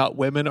whether or not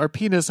women are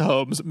penis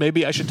homes.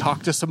 Maybe I should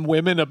talk to some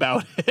women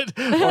about it,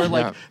 or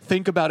like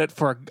think about it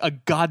for a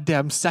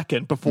goddamn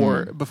second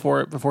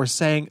before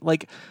saying.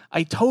 Like,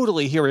 I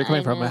totally hear where you're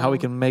coming from and how we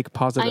can make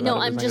positive. I know. out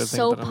of I'm this just negative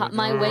so. thing, but I'm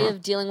My way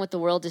of dealing with the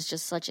world is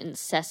just such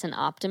incessant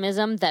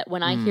optimism that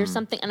when I hear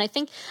something, and I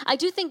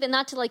do think that,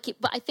 not to like,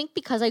 but I think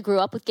because I grew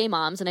up with gay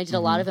moms and I did a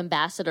lot of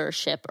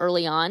ambassadorship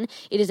early on,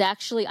 it is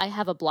actually, I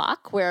have a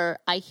block where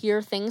I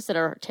hear things that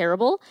are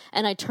terrible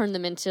and I turn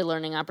them into learning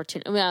learning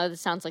opportunity. I mean, it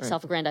sounds like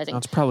self-aggrandizing.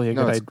 That's probably a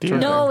good it's idea.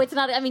 terrific. No, it's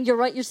not. I mean, you're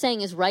right. You're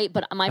saying is right,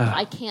 but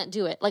I can't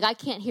do it. Like, I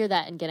can't hear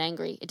that and get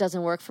angry. It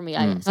doesn't work for me.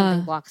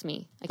 Something blocks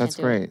me. I can't That's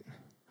do great. it.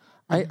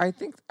 I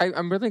think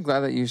I'm really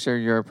glad that you share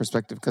your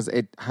perspective because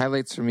it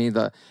highlights for me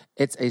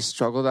it's a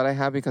struggle that I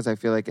have because I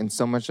feel like in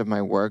so much of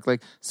my work,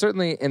 like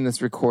certainly in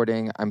this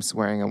recording, I'm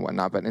swearing and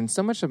whatnot, but in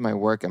so much of my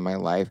work and my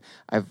life,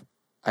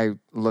 I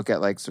look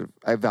at like sort of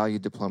I value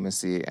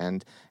diplomacy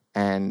and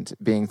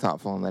being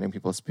thoughtful and letting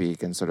people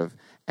speak and sort of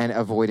and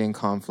avoiding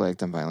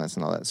conflict and violence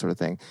and all that sort of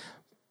thing.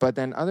 But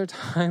then other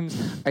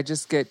times I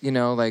just get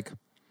like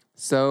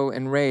so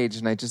enraged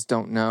and I just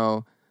don't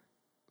know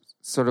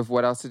sort of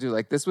what else to do.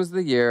 Like this was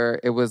the year.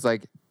 It was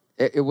like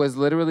it was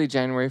literally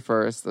January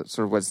 1st. That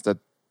sort of was that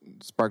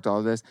sparked all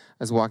of this.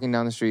 I was walking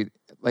down the street,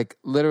 like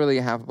literally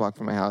a half a block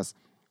from my house,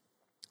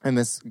 and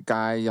this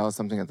guy yelled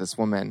something at this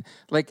woman.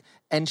 Like,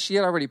 and she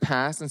had already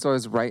passed, and so I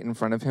was right in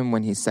front of him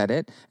when he said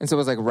it, and so it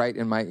was like right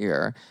in my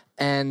ear,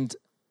 and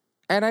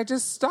I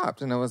just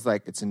stopped, and I was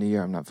like, "It's a new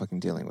year. I'm not fucking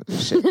dealing with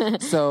this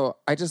shit." So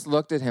I just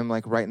looked at him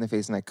like right in the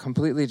face, and I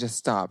completely just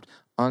stopped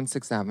on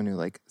 6th Avenue,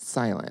 like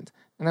silent,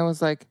 and I was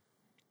like,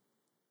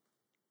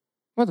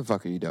 what the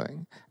fuck are you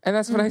doing? And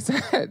that's what I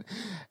said.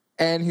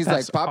 And he's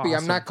That's like, Papi, awesome.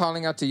 I'm not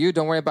calling out to you.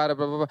 Don't worry about it,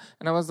 blah, blah, blah.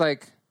 And I was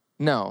like,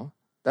 no,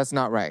 that's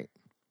not right.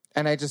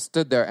 And I just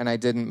stood there and I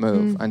didn't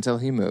move until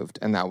he moved.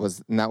 And that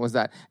was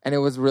that. And it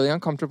was really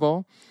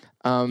uncomfortable.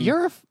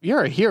 You're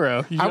a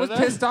hero. You I know was that?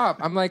 pissed off.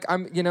 I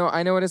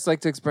know what it's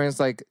like to experience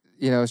like,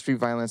 street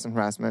violence and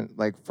harassment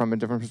like from a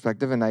different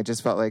perspective. And I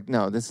just felt like,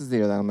 no, this is the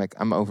year that I'm like,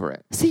 I'm over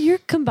it. So you're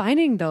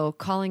combining though,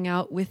 calling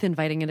out with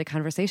inviting into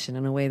conversation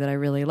in a way that I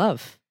really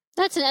love.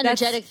 That's an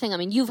energetic thing. I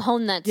mean, you've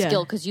honed that Yeah.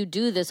 skill because you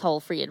do this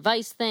whole free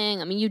advice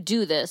thing. I mean, you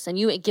do this and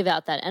you give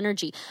out that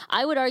energy.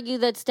 I would argue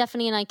that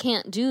Stephanie and I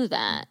can't do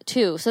that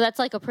too. So that's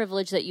like a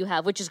privilege that you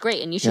have, which is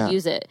great, and you should Yeah.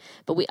 use it.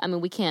 But we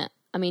can't.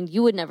 I mean,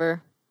 you would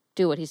never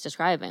do what he's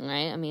describing,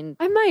 right? I mean,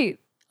 I might.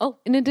 Oh.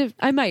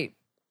 I might.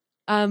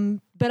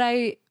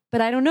 But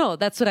I don't know.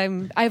 That's what I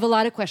have a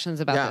lot of questions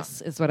about Yeah. this,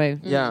 is what I...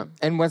 Yeah.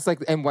 And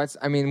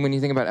when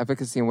you think about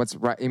efficacy and what's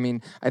right, I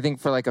mean, I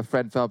think for like a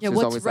Fred Phelps, Yeah, who's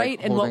what's always right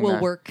like and what holding will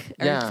that. work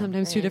are Yeah.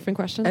 sometimes two different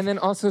questions. And then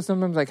also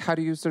sometimes like, how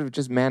do you sort of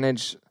just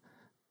manage?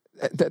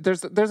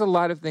 There's a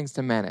lot of things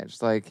to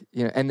manage, like,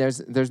 and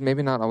there's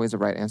maybe not always a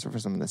right answer for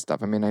some of this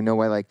stuff. I mean, I know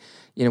why, like,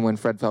 when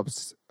Fred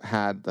Phelps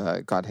had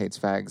the God Hates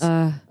Fags,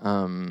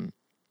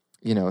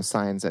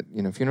 signs at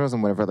funerals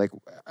and whatever. Like,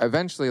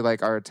 eventually,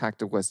 like, our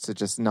tactic was to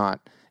just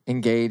not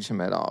engage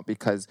him at all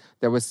because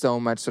there was so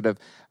much sort of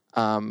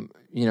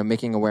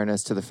making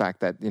awareness to the fact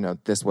that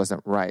this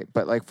wasn't right.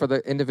 But like for the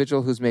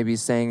individual who's maybe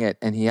saying it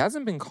and he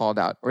hasn't been called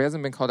out, or he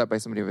hasn't been called out by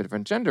somebody of a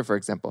different gender, for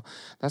example,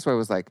 that's why I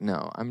was like,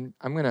 no, I'm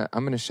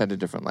gonna shed a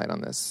different light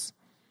on this.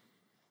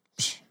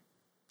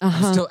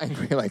 I'm still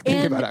angry, like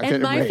thinking about it. I And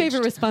get my enraged.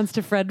 favorite response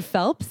to Fred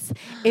Phelps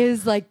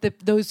is like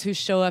those who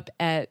show up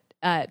at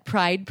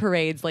pride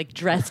parades like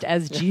dressed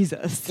as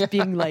Jesus,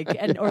 being like,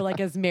 or like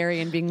as Mary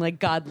and being like,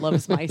 God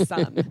loves my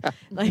son,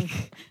 like,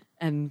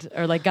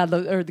 or like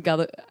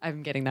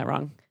I'm getting that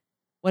wrong.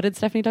 What did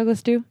Stephanie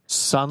Douglas do?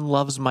 Son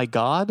loves my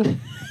God.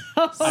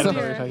 I don't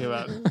know what you're talking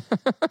about.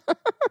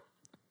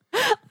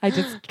 I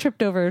just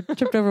tripped over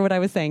what I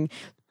was saying.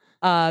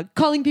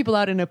 Calling people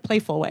out in a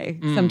playful way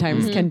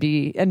sometimes can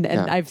be, and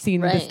I've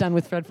seen this Right. done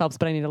with Fred Phelps,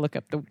 but I need to look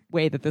up the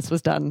way that this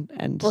was done.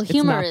 And well, it's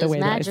humor not the is way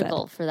that I said.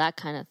 magical for that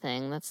kind of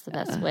thing. That's the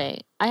best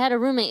way. I had a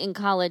roommate in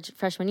college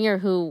freshman year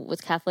who was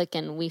Catholic,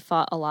 and we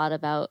fought a lot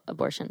about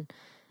abortion,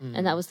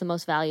 and that was the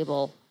most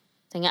valuable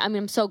thing. I mean,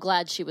 I'm so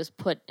glad she was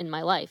put in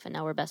my life, and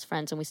now we're best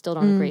friends, and we still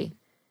don't agree.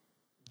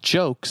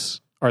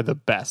 Jokes are the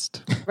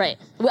best. Right?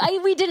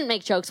 We didn't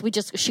make jokes.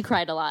 She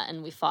cried a lot,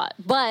 and we fought,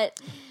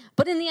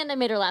 But in the end, I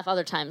made her laugh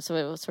other times, so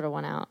it sort of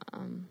won out.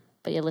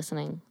 But you're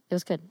listening. It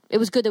was good. It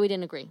was good that we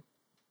didn't agree.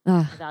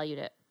 I valued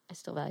it. I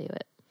still value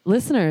it.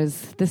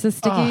 Listeners, this is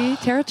sticky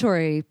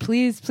territory.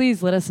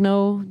 Please let us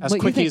know As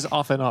what you quickies think.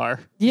 often are.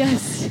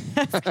 Yes,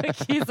 as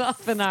quickies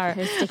often are.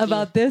 Very sticky.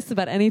 About this,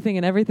 about anything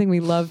and everything. We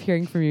love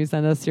hearing from you.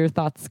 Send us your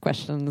thoughts,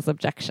 questions,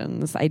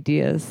 objections,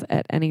 ideas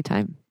at any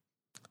time.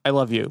 I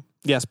love you.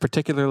 Yes,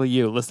 particularly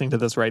you listening to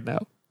this right now.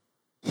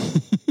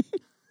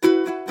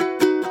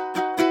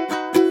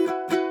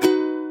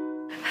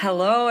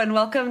 Hello and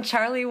welcome,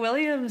 Charlie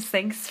Williams.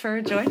 Thanks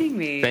for joining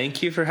me.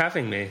 Thank you for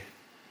having me.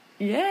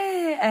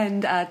 Yay!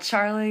 And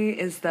Charlie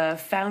is the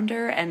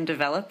founder and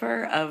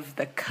developer of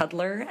the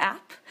Cuddler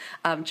app.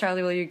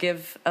 Charlie, will you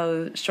give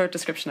a short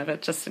description of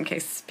it just in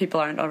case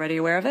people aren't already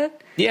aware of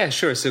it? Yeah,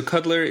 sure. So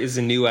Cuddler is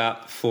a new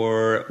app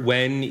for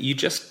when you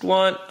just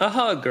want a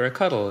hug or a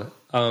cuddle.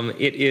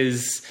 It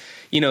is,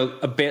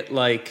 a bit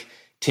like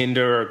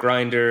Tinder or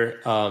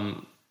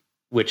Grindr,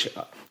 which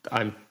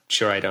I'm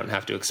sure I don't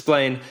have to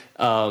explain,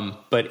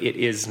 but it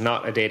is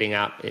not a dating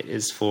app. It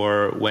is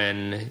for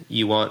when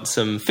you want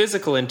some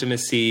physical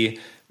intimacy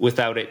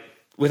without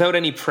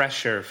any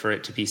pressure for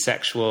it to be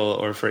sexual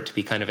or for it to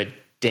be kind of a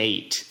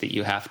date that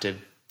you have to,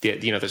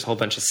 there's a whole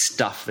bunch of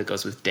stuff that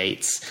goes with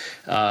dates.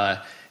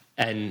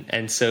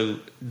 And so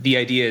the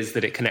idea is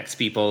that it connects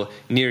people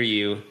near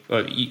you,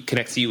 or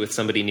connects you with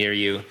somebody near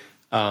you,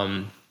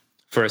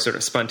 for a sort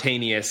of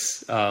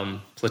spontaneous,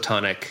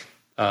 platonic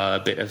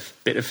bit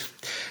of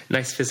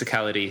nice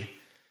physicality,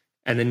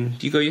 and then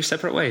you go your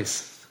separate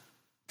ways.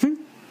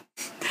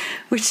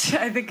 Which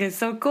I think is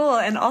so cool.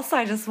 And also,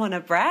 I just want to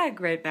brag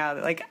right now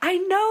that, like, I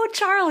know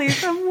Charlie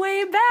from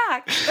way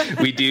back.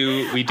 we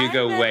do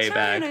go way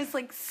back. When I was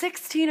like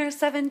 16 or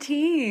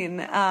 17.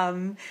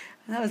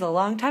 That was a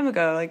long time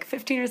ago, like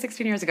 15 or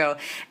 16 years ago.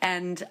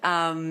 And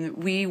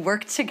we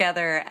worked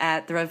together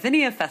at the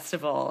Ravinia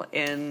Festival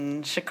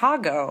in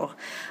Chicago.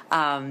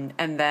 And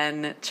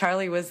then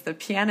Charlie was the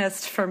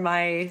pianist for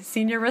my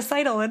senior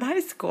recital in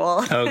high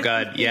school. Oh,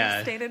 God, yeah.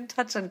 We stayed in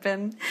touch and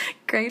been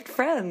great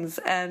friends.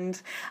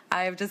 And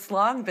I've just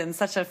long been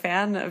such a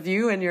fan of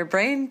you and your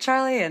brain,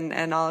 Charlie,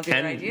 and all of your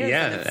ideas.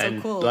 Yeah, and it's so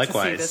and cool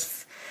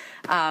likewise.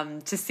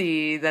 to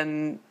see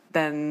then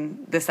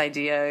this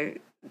idea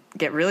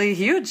get really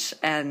huge,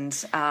 and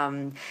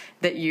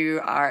that you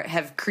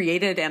have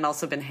created and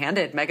also been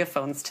handed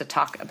megaphones to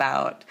talk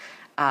about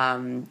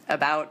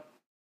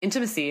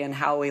intimacy and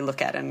how we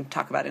look at and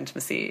talk about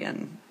intimacy.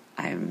 And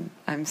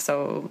I'm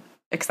so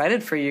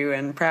excited for you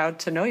and proud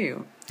to know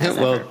you.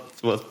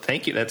 Well,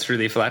 thank you. That's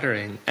really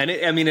flattering. And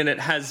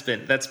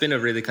that's been a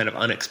really kind of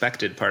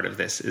unexpected part of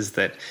this, is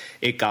that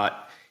it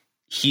got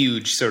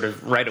huge sort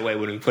of right away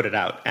when we put it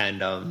out.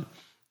 And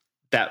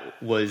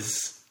that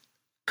was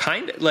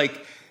kind of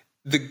like,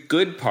 the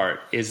good part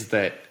is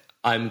that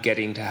I'm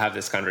getting to have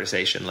this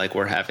conversation like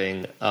we're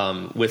having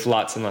with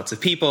lots and lots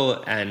of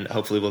people, and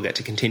hopefully we'll get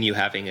to continue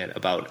having it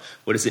about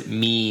what does it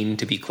mean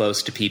to be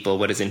close to people?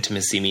 What does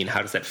intimacy mean?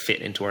 How does that fit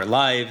into our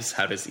lives?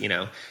 How does,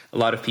 a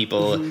lot of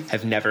people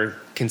have never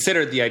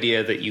considered the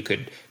idea that you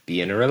could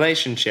be in a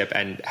relationship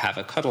and have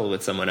a cuddle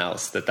with someone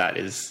else, that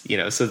is,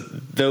 so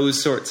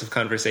those sorts of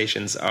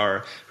conversations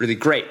are really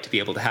great to be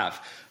able to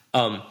have.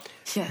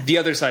 The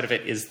other side of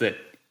it is that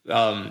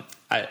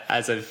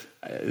as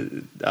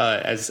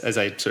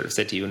I sort of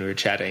said to you when we were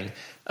chatting,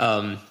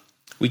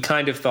 we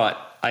kind of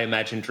thought, I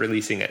imagined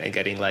releasing it and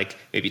getting like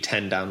maybe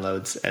 10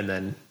 downloads and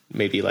then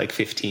maybe like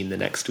 15 the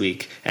next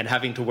week, and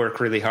having to work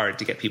really hard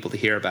to get people to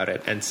hear about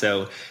it. And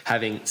so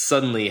having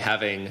so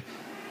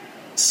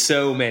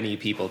many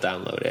people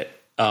download it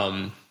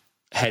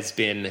has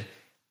been,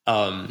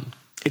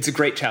 it's a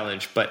great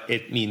challenge, but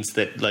it means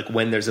that like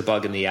when there's a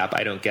bug in the app,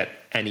 I don't get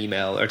an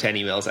email or 10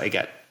 emails. I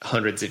get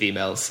hundreds of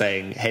emails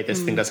saying, hey,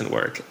 this thing doesn't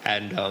work.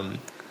 And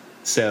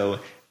so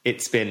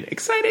it's been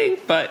exciting,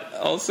 but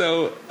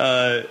also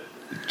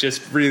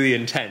just really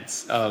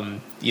intense,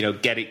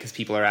 getting, because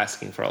people are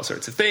asking for all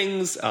sorts of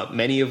things,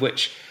 many of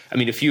which,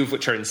 a few of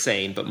which are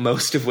insane, but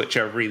most of which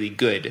are really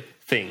good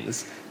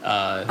things.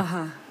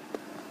 And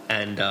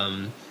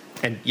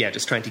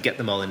just trying to get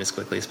them all in as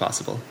quickly as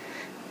possible.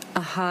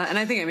 And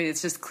I think,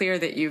 it's just clear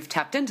that you've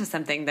tapped into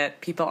something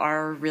that people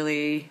are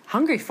really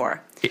hungry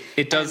for.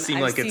 It does seem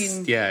like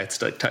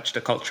it's like touched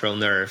a cultural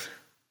nerve.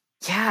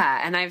 Yeah,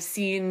 and I've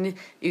seen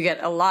you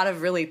get a lot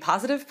of really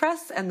positive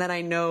press, and then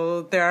I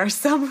know there are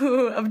some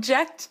who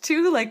object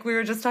too. Like we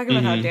were just talking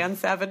about how Dan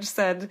Savage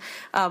said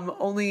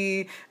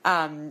only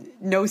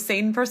no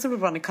sane person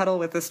would want to cuddle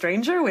with a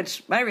stranger,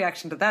 which my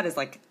reaction to that is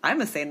like,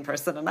 I'm a sane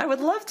person and I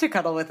would love to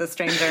cuddle with a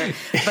stranger.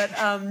 But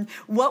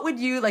what would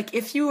you, like,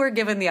 if you were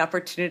given the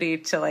opportunity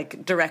to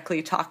like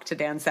directly talk to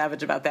Dan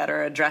Savage about that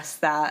or address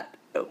that,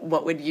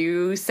 what would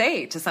you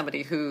say to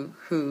somebody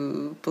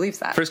who believes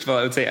that? First of all,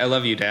 I would say, I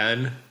love you,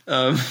 Dan.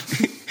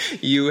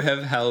 You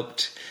have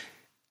helped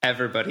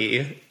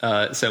everybody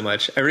so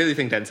much. I really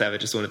think Dan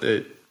Savage is one of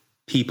the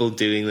people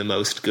doing the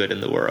most good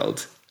in the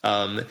world.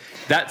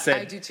 That said,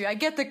 I do too. I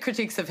get the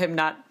critiques of him.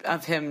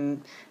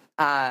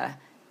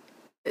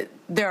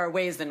 There are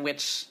ways in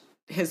which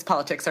his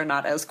politics are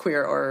not as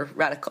queer or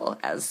radical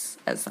as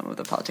some of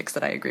the politics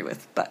that I agree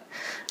with. But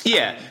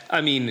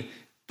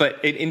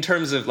But in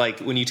terms of like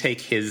when you take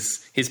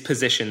his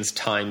positions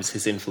times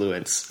his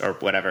influence or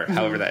whatever,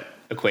 however that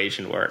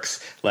equation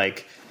works,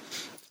 like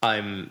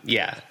I'm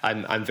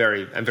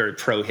very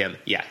pro him.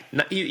 Yeah,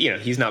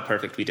 he's not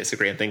perfect. We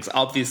disagree on things.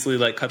 Obviously,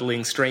 like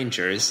cuddling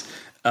strangers.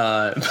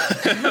 But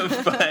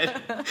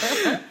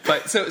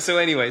so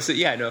anyway,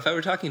 if I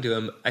were talking to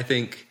him, I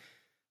think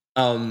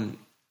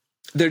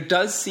there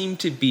does seem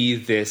to be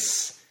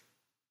this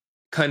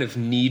kind of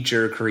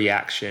knee-jerk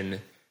reaction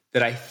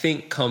that I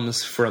think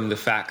comes from the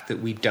fact that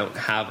we don't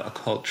have a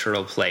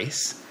cultural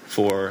place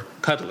for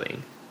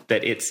cuddling,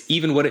 that it's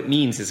even what it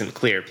means isn't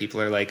clear. People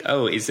are like,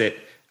 oh, is it,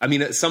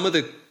 some of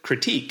the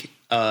critique,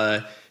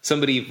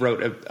 somebody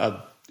wrote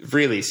a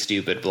really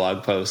stupid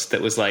blog post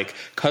that was like,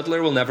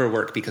 cuddler will never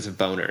work because of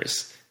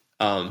boners.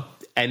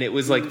 And it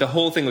was like, the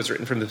whole thing was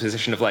written from the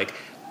position of like,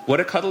 what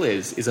a cuddle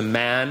is a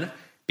man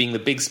being the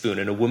big spoon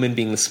and a woman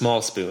being the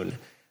small spoon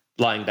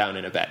lying down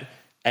in a bed.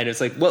 And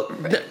it's like, well,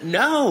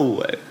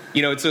 no,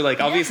 so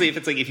like, obviously if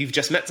it's like, if you've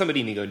just met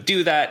somebody and you go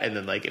do that, and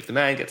then like, if the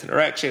man gets an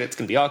erection, it's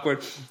going to be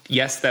awkward.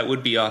 Yes, that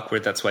would be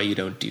awkward. That's why you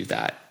don't do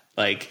that.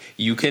 Like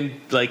you can,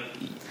 like,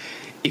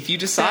 if you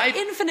decide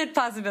infinite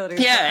possibilities.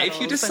 Yeah, if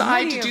you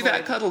decide to do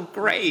that cuddle,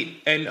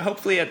 great. And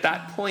hopefully at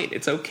that point,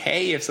 it's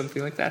okay if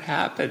something like that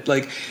happened.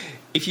 Like,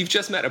 if you've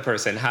just met a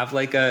person, have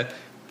like a,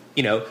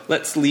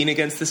 let's lean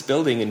against this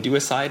building and do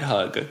a side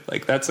hug.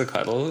 Like, that's a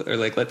cuddle. Or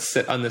like, let's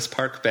sit on this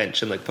park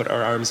bench and like put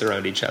our arms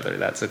around each other.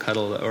 That's a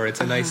cuddle. Or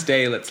it's a nice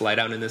day. Let's lie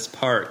down in this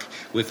park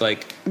with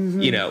like,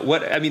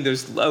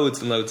 there's loads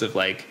and loads of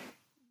like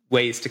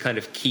ways to kind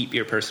of keep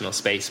your personal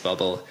space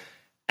bubble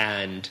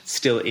and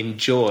still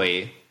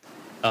enjoy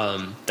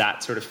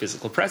that sort of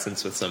physical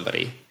presence with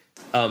somebody.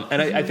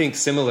 And I think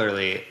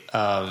similarly,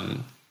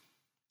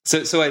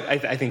 so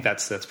I think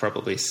that's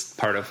probably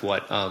part of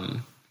what,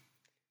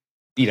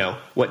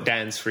 what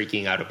Dan's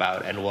freaking out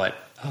about and what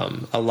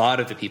a lot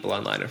of the people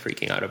online are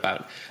freaking out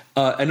about.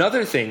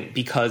 Another thing,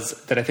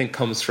 because that I think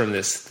comes from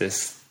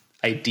this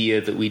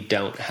idea that we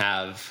don't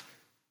have,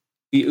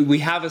 we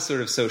have a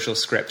sort of social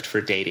script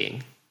for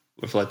dating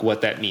with like what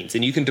that means.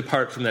 And you can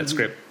depart from that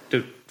script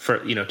to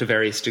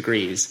various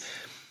degrees.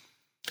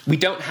 We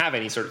don't have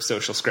any sort of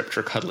social script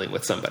for cuddling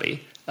with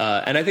somebody.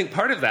 And I think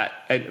part of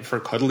that for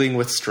cuddling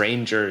with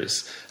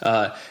strangers,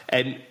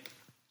 and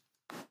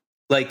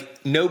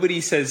like nobody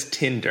says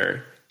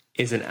Tinder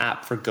is an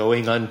app for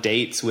going on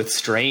dates with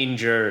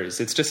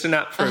strangers. It's just an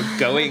app for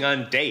going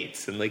on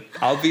dates. And like,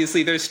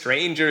 obviously they're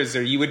strangers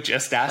or you would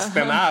just ask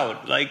them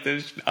out. Like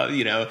there's,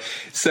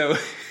 so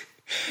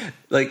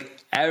like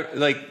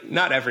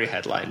not every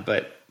headline,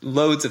 but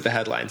loads of the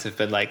headlines have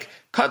been like,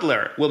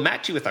 cuddler will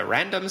match you with a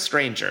random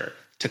stranger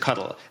to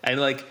cuddle.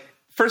 And like,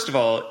 first of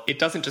all, it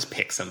doesn't just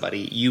pick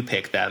somebody, you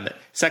pick them.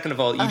 Second of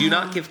all, you do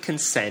not give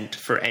consent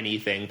for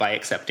anything by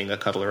accepting a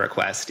cuddle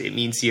request. It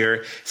means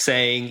you're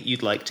saying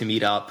you'd like to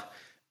meet up.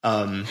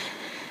 And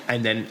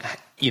then,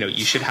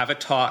 you should have a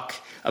talk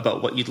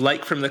about what you'd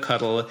like from the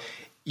cuddle.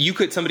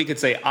 Somebody could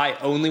say, I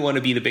only want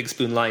to be the big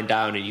spoon lying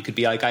down. And you could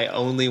be like, I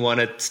only want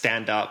to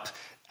stand up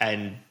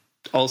and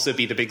also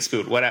be the big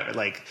spoon, whatever.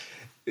 Like,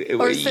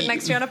 or sit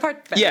next to you on a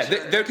park bench. Yeah,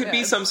 there could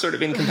be some sort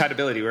of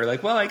incompatibility where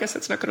like, well, I guess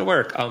that's not going to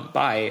work.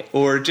 Bye.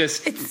 Or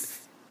just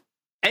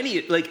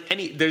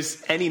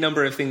there's any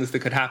number of things that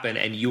could happen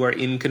and you are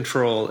in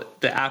control.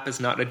 The app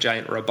is not a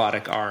giant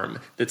robotic arm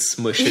that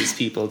smushes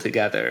people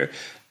together.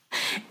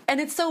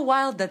 And it's so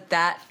wild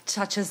that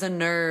touches a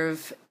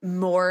nerve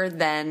more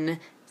than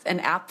an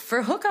app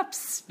for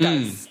hookups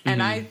does.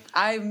 And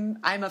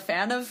I'm a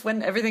fan of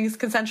when everything is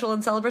consensual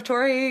and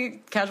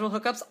celebratory, casual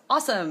hookups,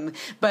 awesome.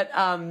 But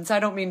so I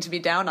don't mean to be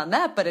down on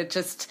that, but it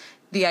just,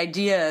 the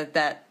idea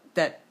that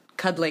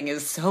cuddling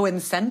is so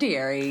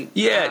incendiary.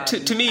 Yeah,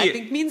 to me, I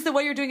think means that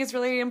what you're doing is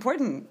really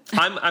important.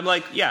 I'm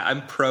like, yeah,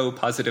 I'm pro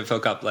positive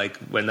hookup. Like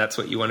when that's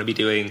what you want to be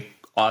doing,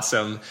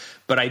 awesome.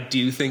 But I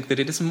do think that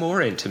it is more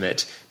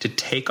intimate to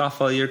take off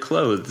all your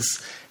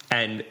clothes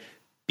and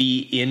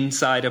be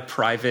inside a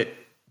private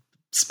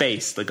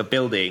space, like a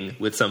building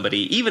with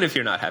somebody, even if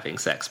you're not having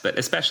sex, but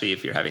especially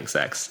if you're having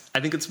sex. I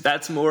think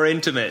that's more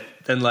intimate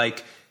than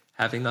like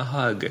having a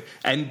hug.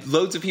 And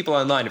loads of people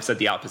online have said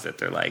the opposite.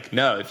 They're like,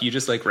 no, if you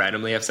just like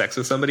randomly have sex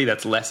with somebody,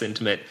 that's less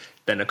intimate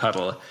than a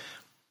cuddle.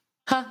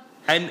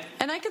 And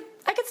I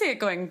could see it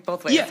going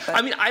both ways. Yeah, but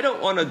I mean, I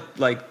don't want to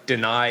like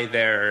deny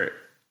their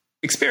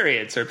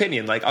experience or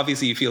opinion. Like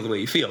obviously you feel the way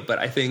you feel, but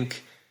I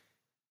think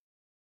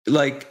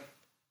like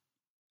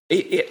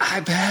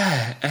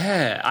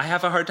I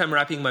have a hard time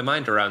wrapping my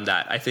mind around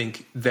that. I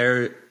think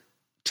they're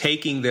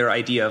taking their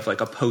idea of like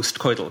a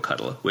post-coital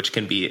cuddle, which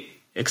can be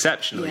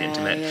exceptionally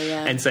intimate,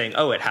 and saying,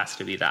 oh, it has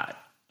to be that.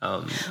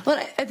 Well,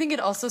 I think it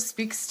also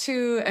speaks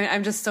to,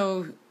 I'm just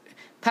so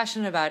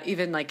passionate about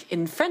even like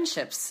in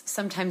friendships,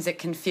 sometimes it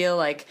can feel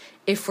like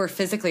if we're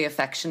physically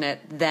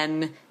affectionate,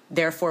 then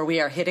therefore we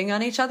are hitting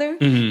on each other,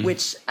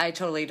 which I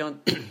totally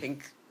don't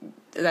think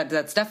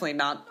that's definitely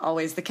not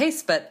always the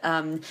case, but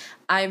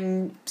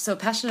I'm so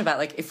passionate about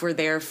like if we're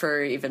there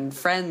for even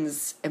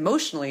friends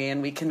emotionally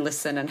and we can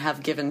listen and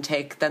have give and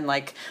take, then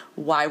like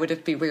why would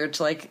it be weird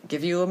to like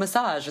give you a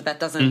massage? That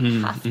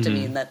doesn't have to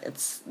mean that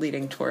it's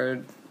leading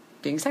toward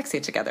being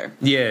sexy together.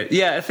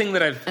 Yeah, a thing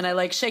that and I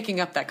like shaking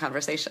up that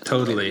conversation.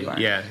 Totally.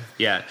 Yeah.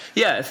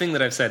 A thing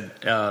that I've said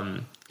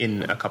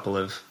in a couple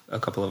of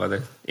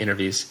other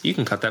interviews. You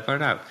can cut that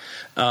part out.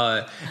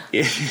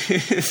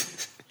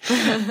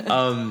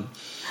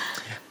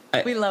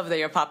 We love that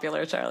you're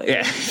popular, Charlie.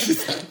 Yeah.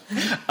 Just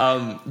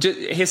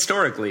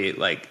historically,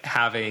 like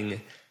having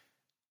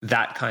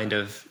that kind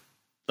of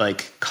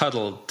like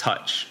cuddle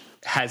touch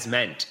has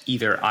meant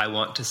either I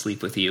want to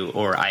sleep with you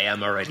or I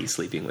am already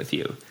sleeping with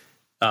you.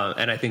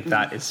 And I think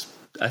that is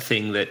a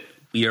thing that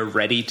we are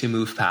ready to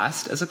move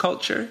past as a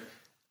culture,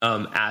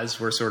 as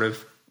we're sort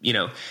of,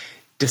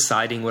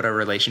 deciding what our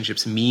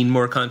relationships mean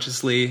more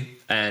consciously.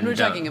 And we're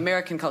talking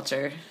American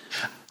culture.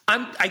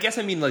 I guess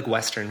I mean like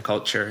Western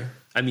culture.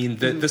 I mean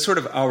the sort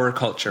of our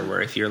culture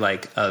where if you're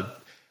like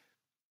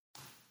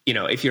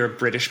if you're a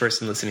British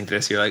person listening to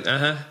this, you're like,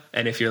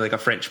 and if you're like a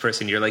French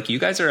person, you're like, you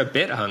guys are a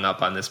bit hung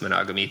up on this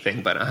monogamy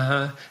thing, but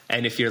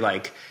and if you're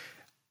like,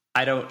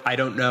 I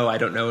don't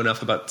know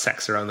enough about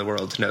sex around the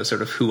world to know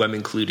sort of who I'm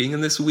including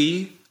in this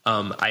we.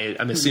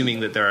 I'm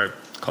assuming that there are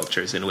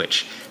cultures in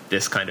which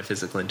this kind of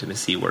physical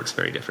intimacy works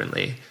very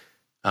differently,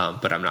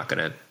 but I'm not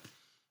going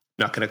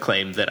to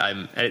claim that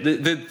I'm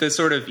the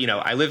sort of,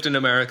 I lived in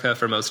America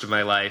for most of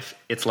my life.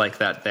 It's like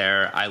that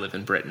there. I live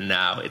in Britain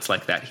now. It's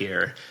like that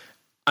here.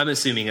 I'm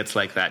assuming it's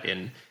like that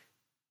in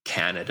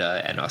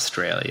Canada and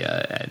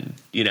Australia and,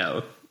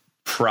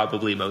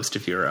 probably most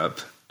of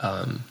Europe.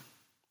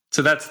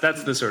 So that's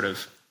the sort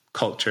of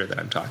culture that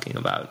I'm talking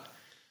about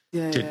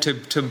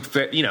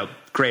to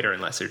greater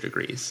and lesser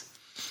degrees.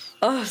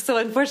 Oh, so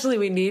unfortunately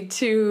we need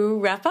to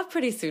wrap up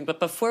pretty soon. But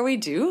before we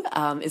do,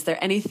 is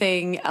there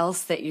anything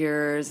else that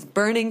you're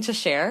burning to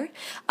share?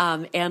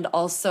 And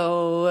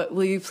also,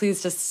 will you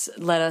please just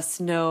let us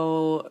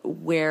know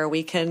where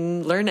we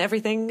can learn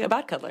everything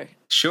about Cuddler?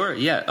 Sure,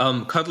 yeah.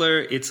 Cuddler,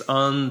 it's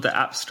on the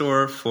App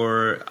Store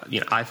for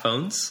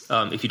iPhones.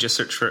 If you just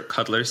search for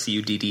Cuddler,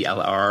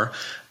 Cuddlr,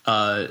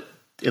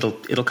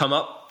 it'll come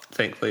up.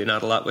 Thankfully,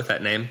 not a lot with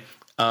that name.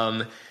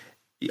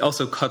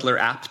 Also,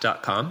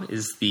 cuddlerapp.com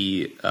is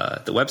the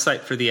website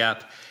for the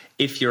app.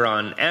 If you're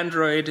on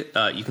Android,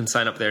 you can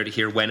sign up there to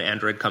hear when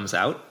Android comes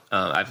out.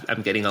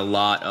 I'm getting a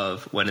lot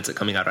of when is it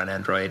coming out on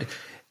Android.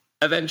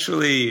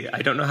 Eventually,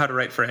 I don't know how to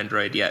write for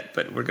Android yet,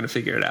 but we're going to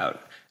figure it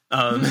out.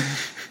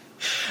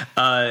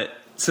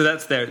 So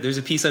that's there. There's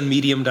a piece on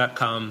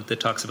medium.com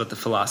that talks about the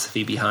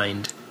philosophy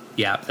behind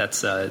the app.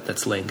 That's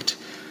linked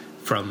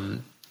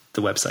from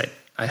the website,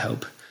 I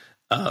hope.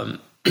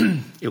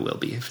 It will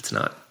be if it's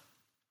not.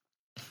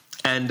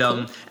 And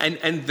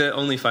and the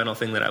only final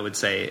thing that I would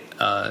say,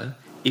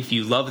 if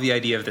you love the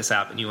idea of this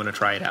app and you want to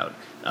try it out,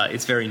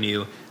 it's very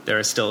new. There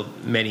are still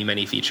many,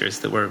 many features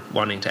that we're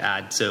wanting to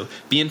add. So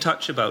be in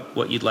touch about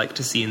what you'd like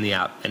to see in the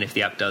app. And if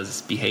the app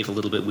does behave a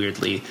little bit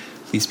weirdly,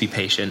 please be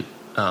patient.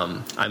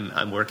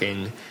 I'm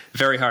working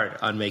very hard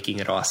on making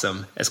it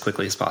awesome as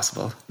quickly as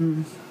possible.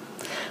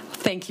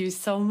 Thank you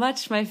so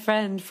much, my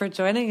friend, for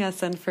joining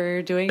us and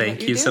for doing what you do.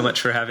 Thank you so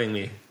much for having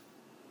me.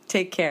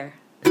 Take care.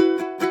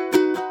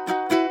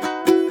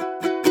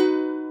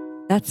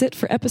 That's it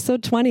for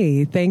episode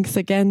 20. Thanks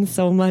again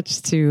so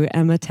much to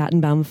Emma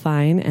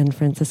Tattenbaum-Fine and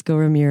Francisco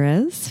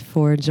Ramirez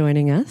for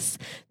joining us.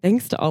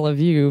 Thanks to all of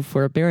you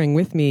for bearing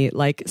with me,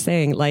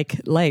 saying a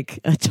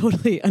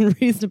totally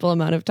unreasonable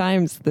amount of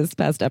times this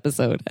past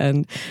episode.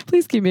 And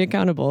please keep me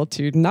accountable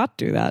to not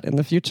do that in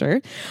the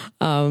future.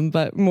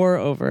 But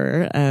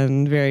moreover,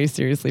 and very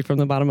seriously from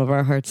the bottom of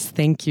our hearts,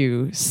 thank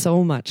you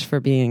so much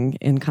for being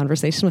in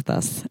conversation with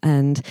us.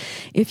 And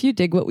if you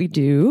dig what we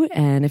do,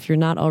 and if you're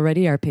not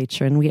already our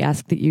patron, we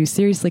ask that you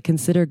seriously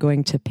consider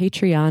going to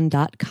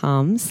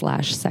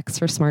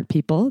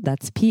patreon.com/sexforsmartpeople.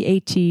 That's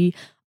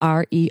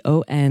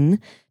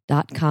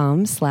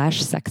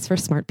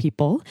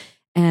patreon.com/sexforsmartpeople.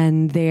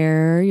 And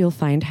there you'll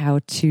find how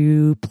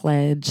to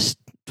pledge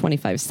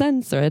 25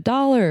 cents or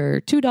 $1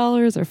 or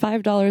 $2 or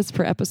 $5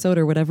 per episode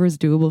or whatever is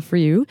doable for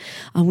you.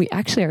 We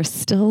actually are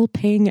still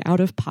paying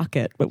out of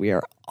pocket, but we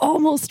are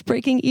almost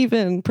breaking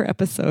even per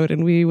episode,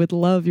 and we would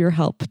love your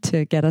help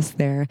to get us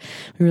there.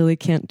 We really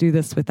can't do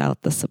this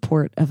without the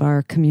support of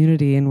our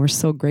community, and we're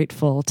so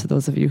grateful to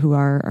those of you who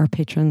are our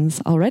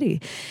patrons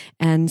already.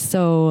 And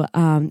so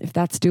if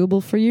that's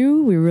doable for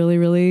you, we really,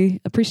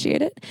 really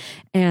appreciate it.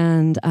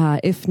 And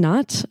if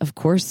not, of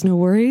course, no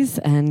worries.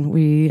 And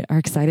we are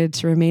excited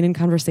to remain in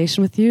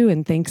conversation with you.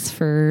 And thanks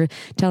for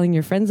telling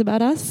your friends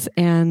about us.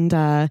 And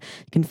you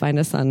can find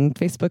us on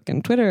Facebook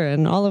and Twitter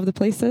and all of the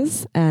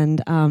places.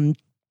 And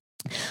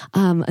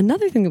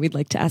another thing that we'd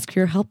like to ask for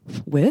your help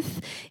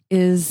with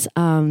is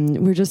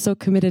we're just so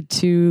committed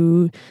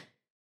to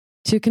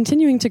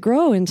continuing to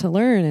grow and to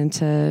learn and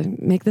to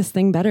make this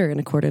thing better in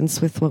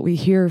accordance with what we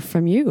hear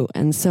from you.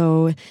 And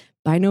so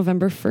by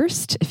November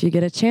 1st, if you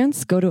get a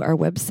chance, go to our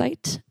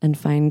website and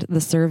find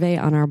the survey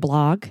on our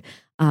blog.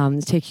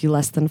 It'll take you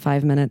less than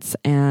 5 minutes,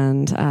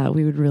 and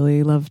we would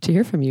really love to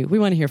hear from you. We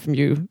want to hear from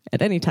you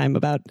at any time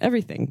about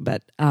everything,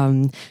 but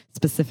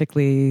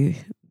specifically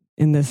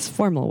in this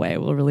formal way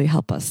will really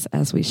help us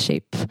as we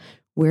shape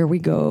where we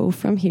go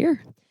from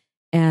here.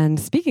 And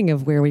speaking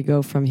of where we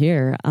go from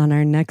here, on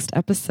our next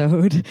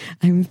episode,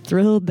 I'm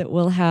thrilled that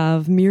we'll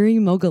have Miri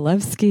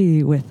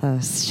Mogilevsky with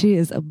us. She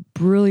is a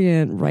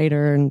brilliant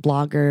writer and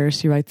blogger.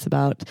 She writes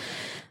about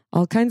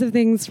all kinds of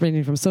things,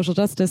 ranging from social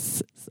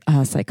justice,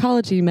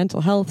 psychology,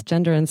 mental health,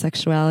 gender, and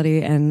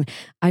sexuality. And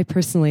I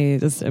personally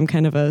just am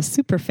kind of a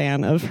super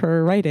fan of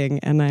her writing,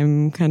 and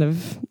I'm kind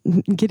of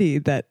giddy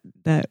that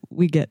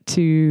we get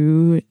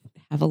to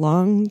have a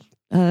long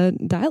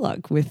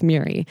dialogue with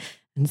Miri.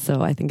 And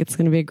so I think it's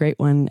going to be a great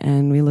one,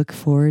 and we look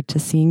forward to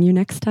seeing you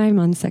next time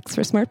on Sex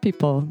for Smart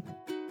People.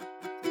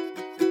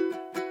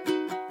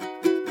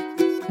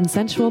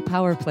 Consensual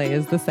power play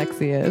is the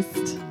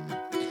sexiest.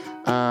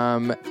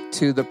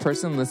 To the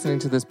person listening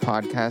to this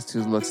podcast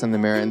who looks in the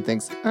mirror and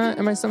thinks,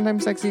 am I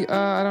sometimes sexy?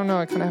 I don't know.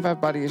 I kind of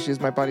have body issues.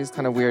 My body's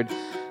kind of weird.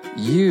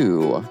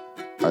 You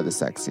are the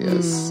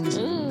sexiest.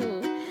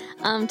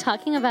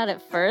 Talking about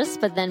it first,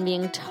 but then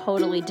being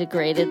totally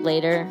degraded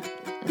later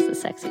is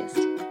the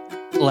sexiest.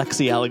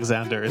 Lexi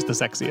Alexander is the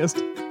sexiest.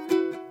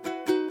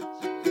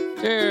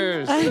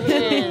 Cheers.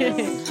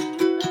 Cheers.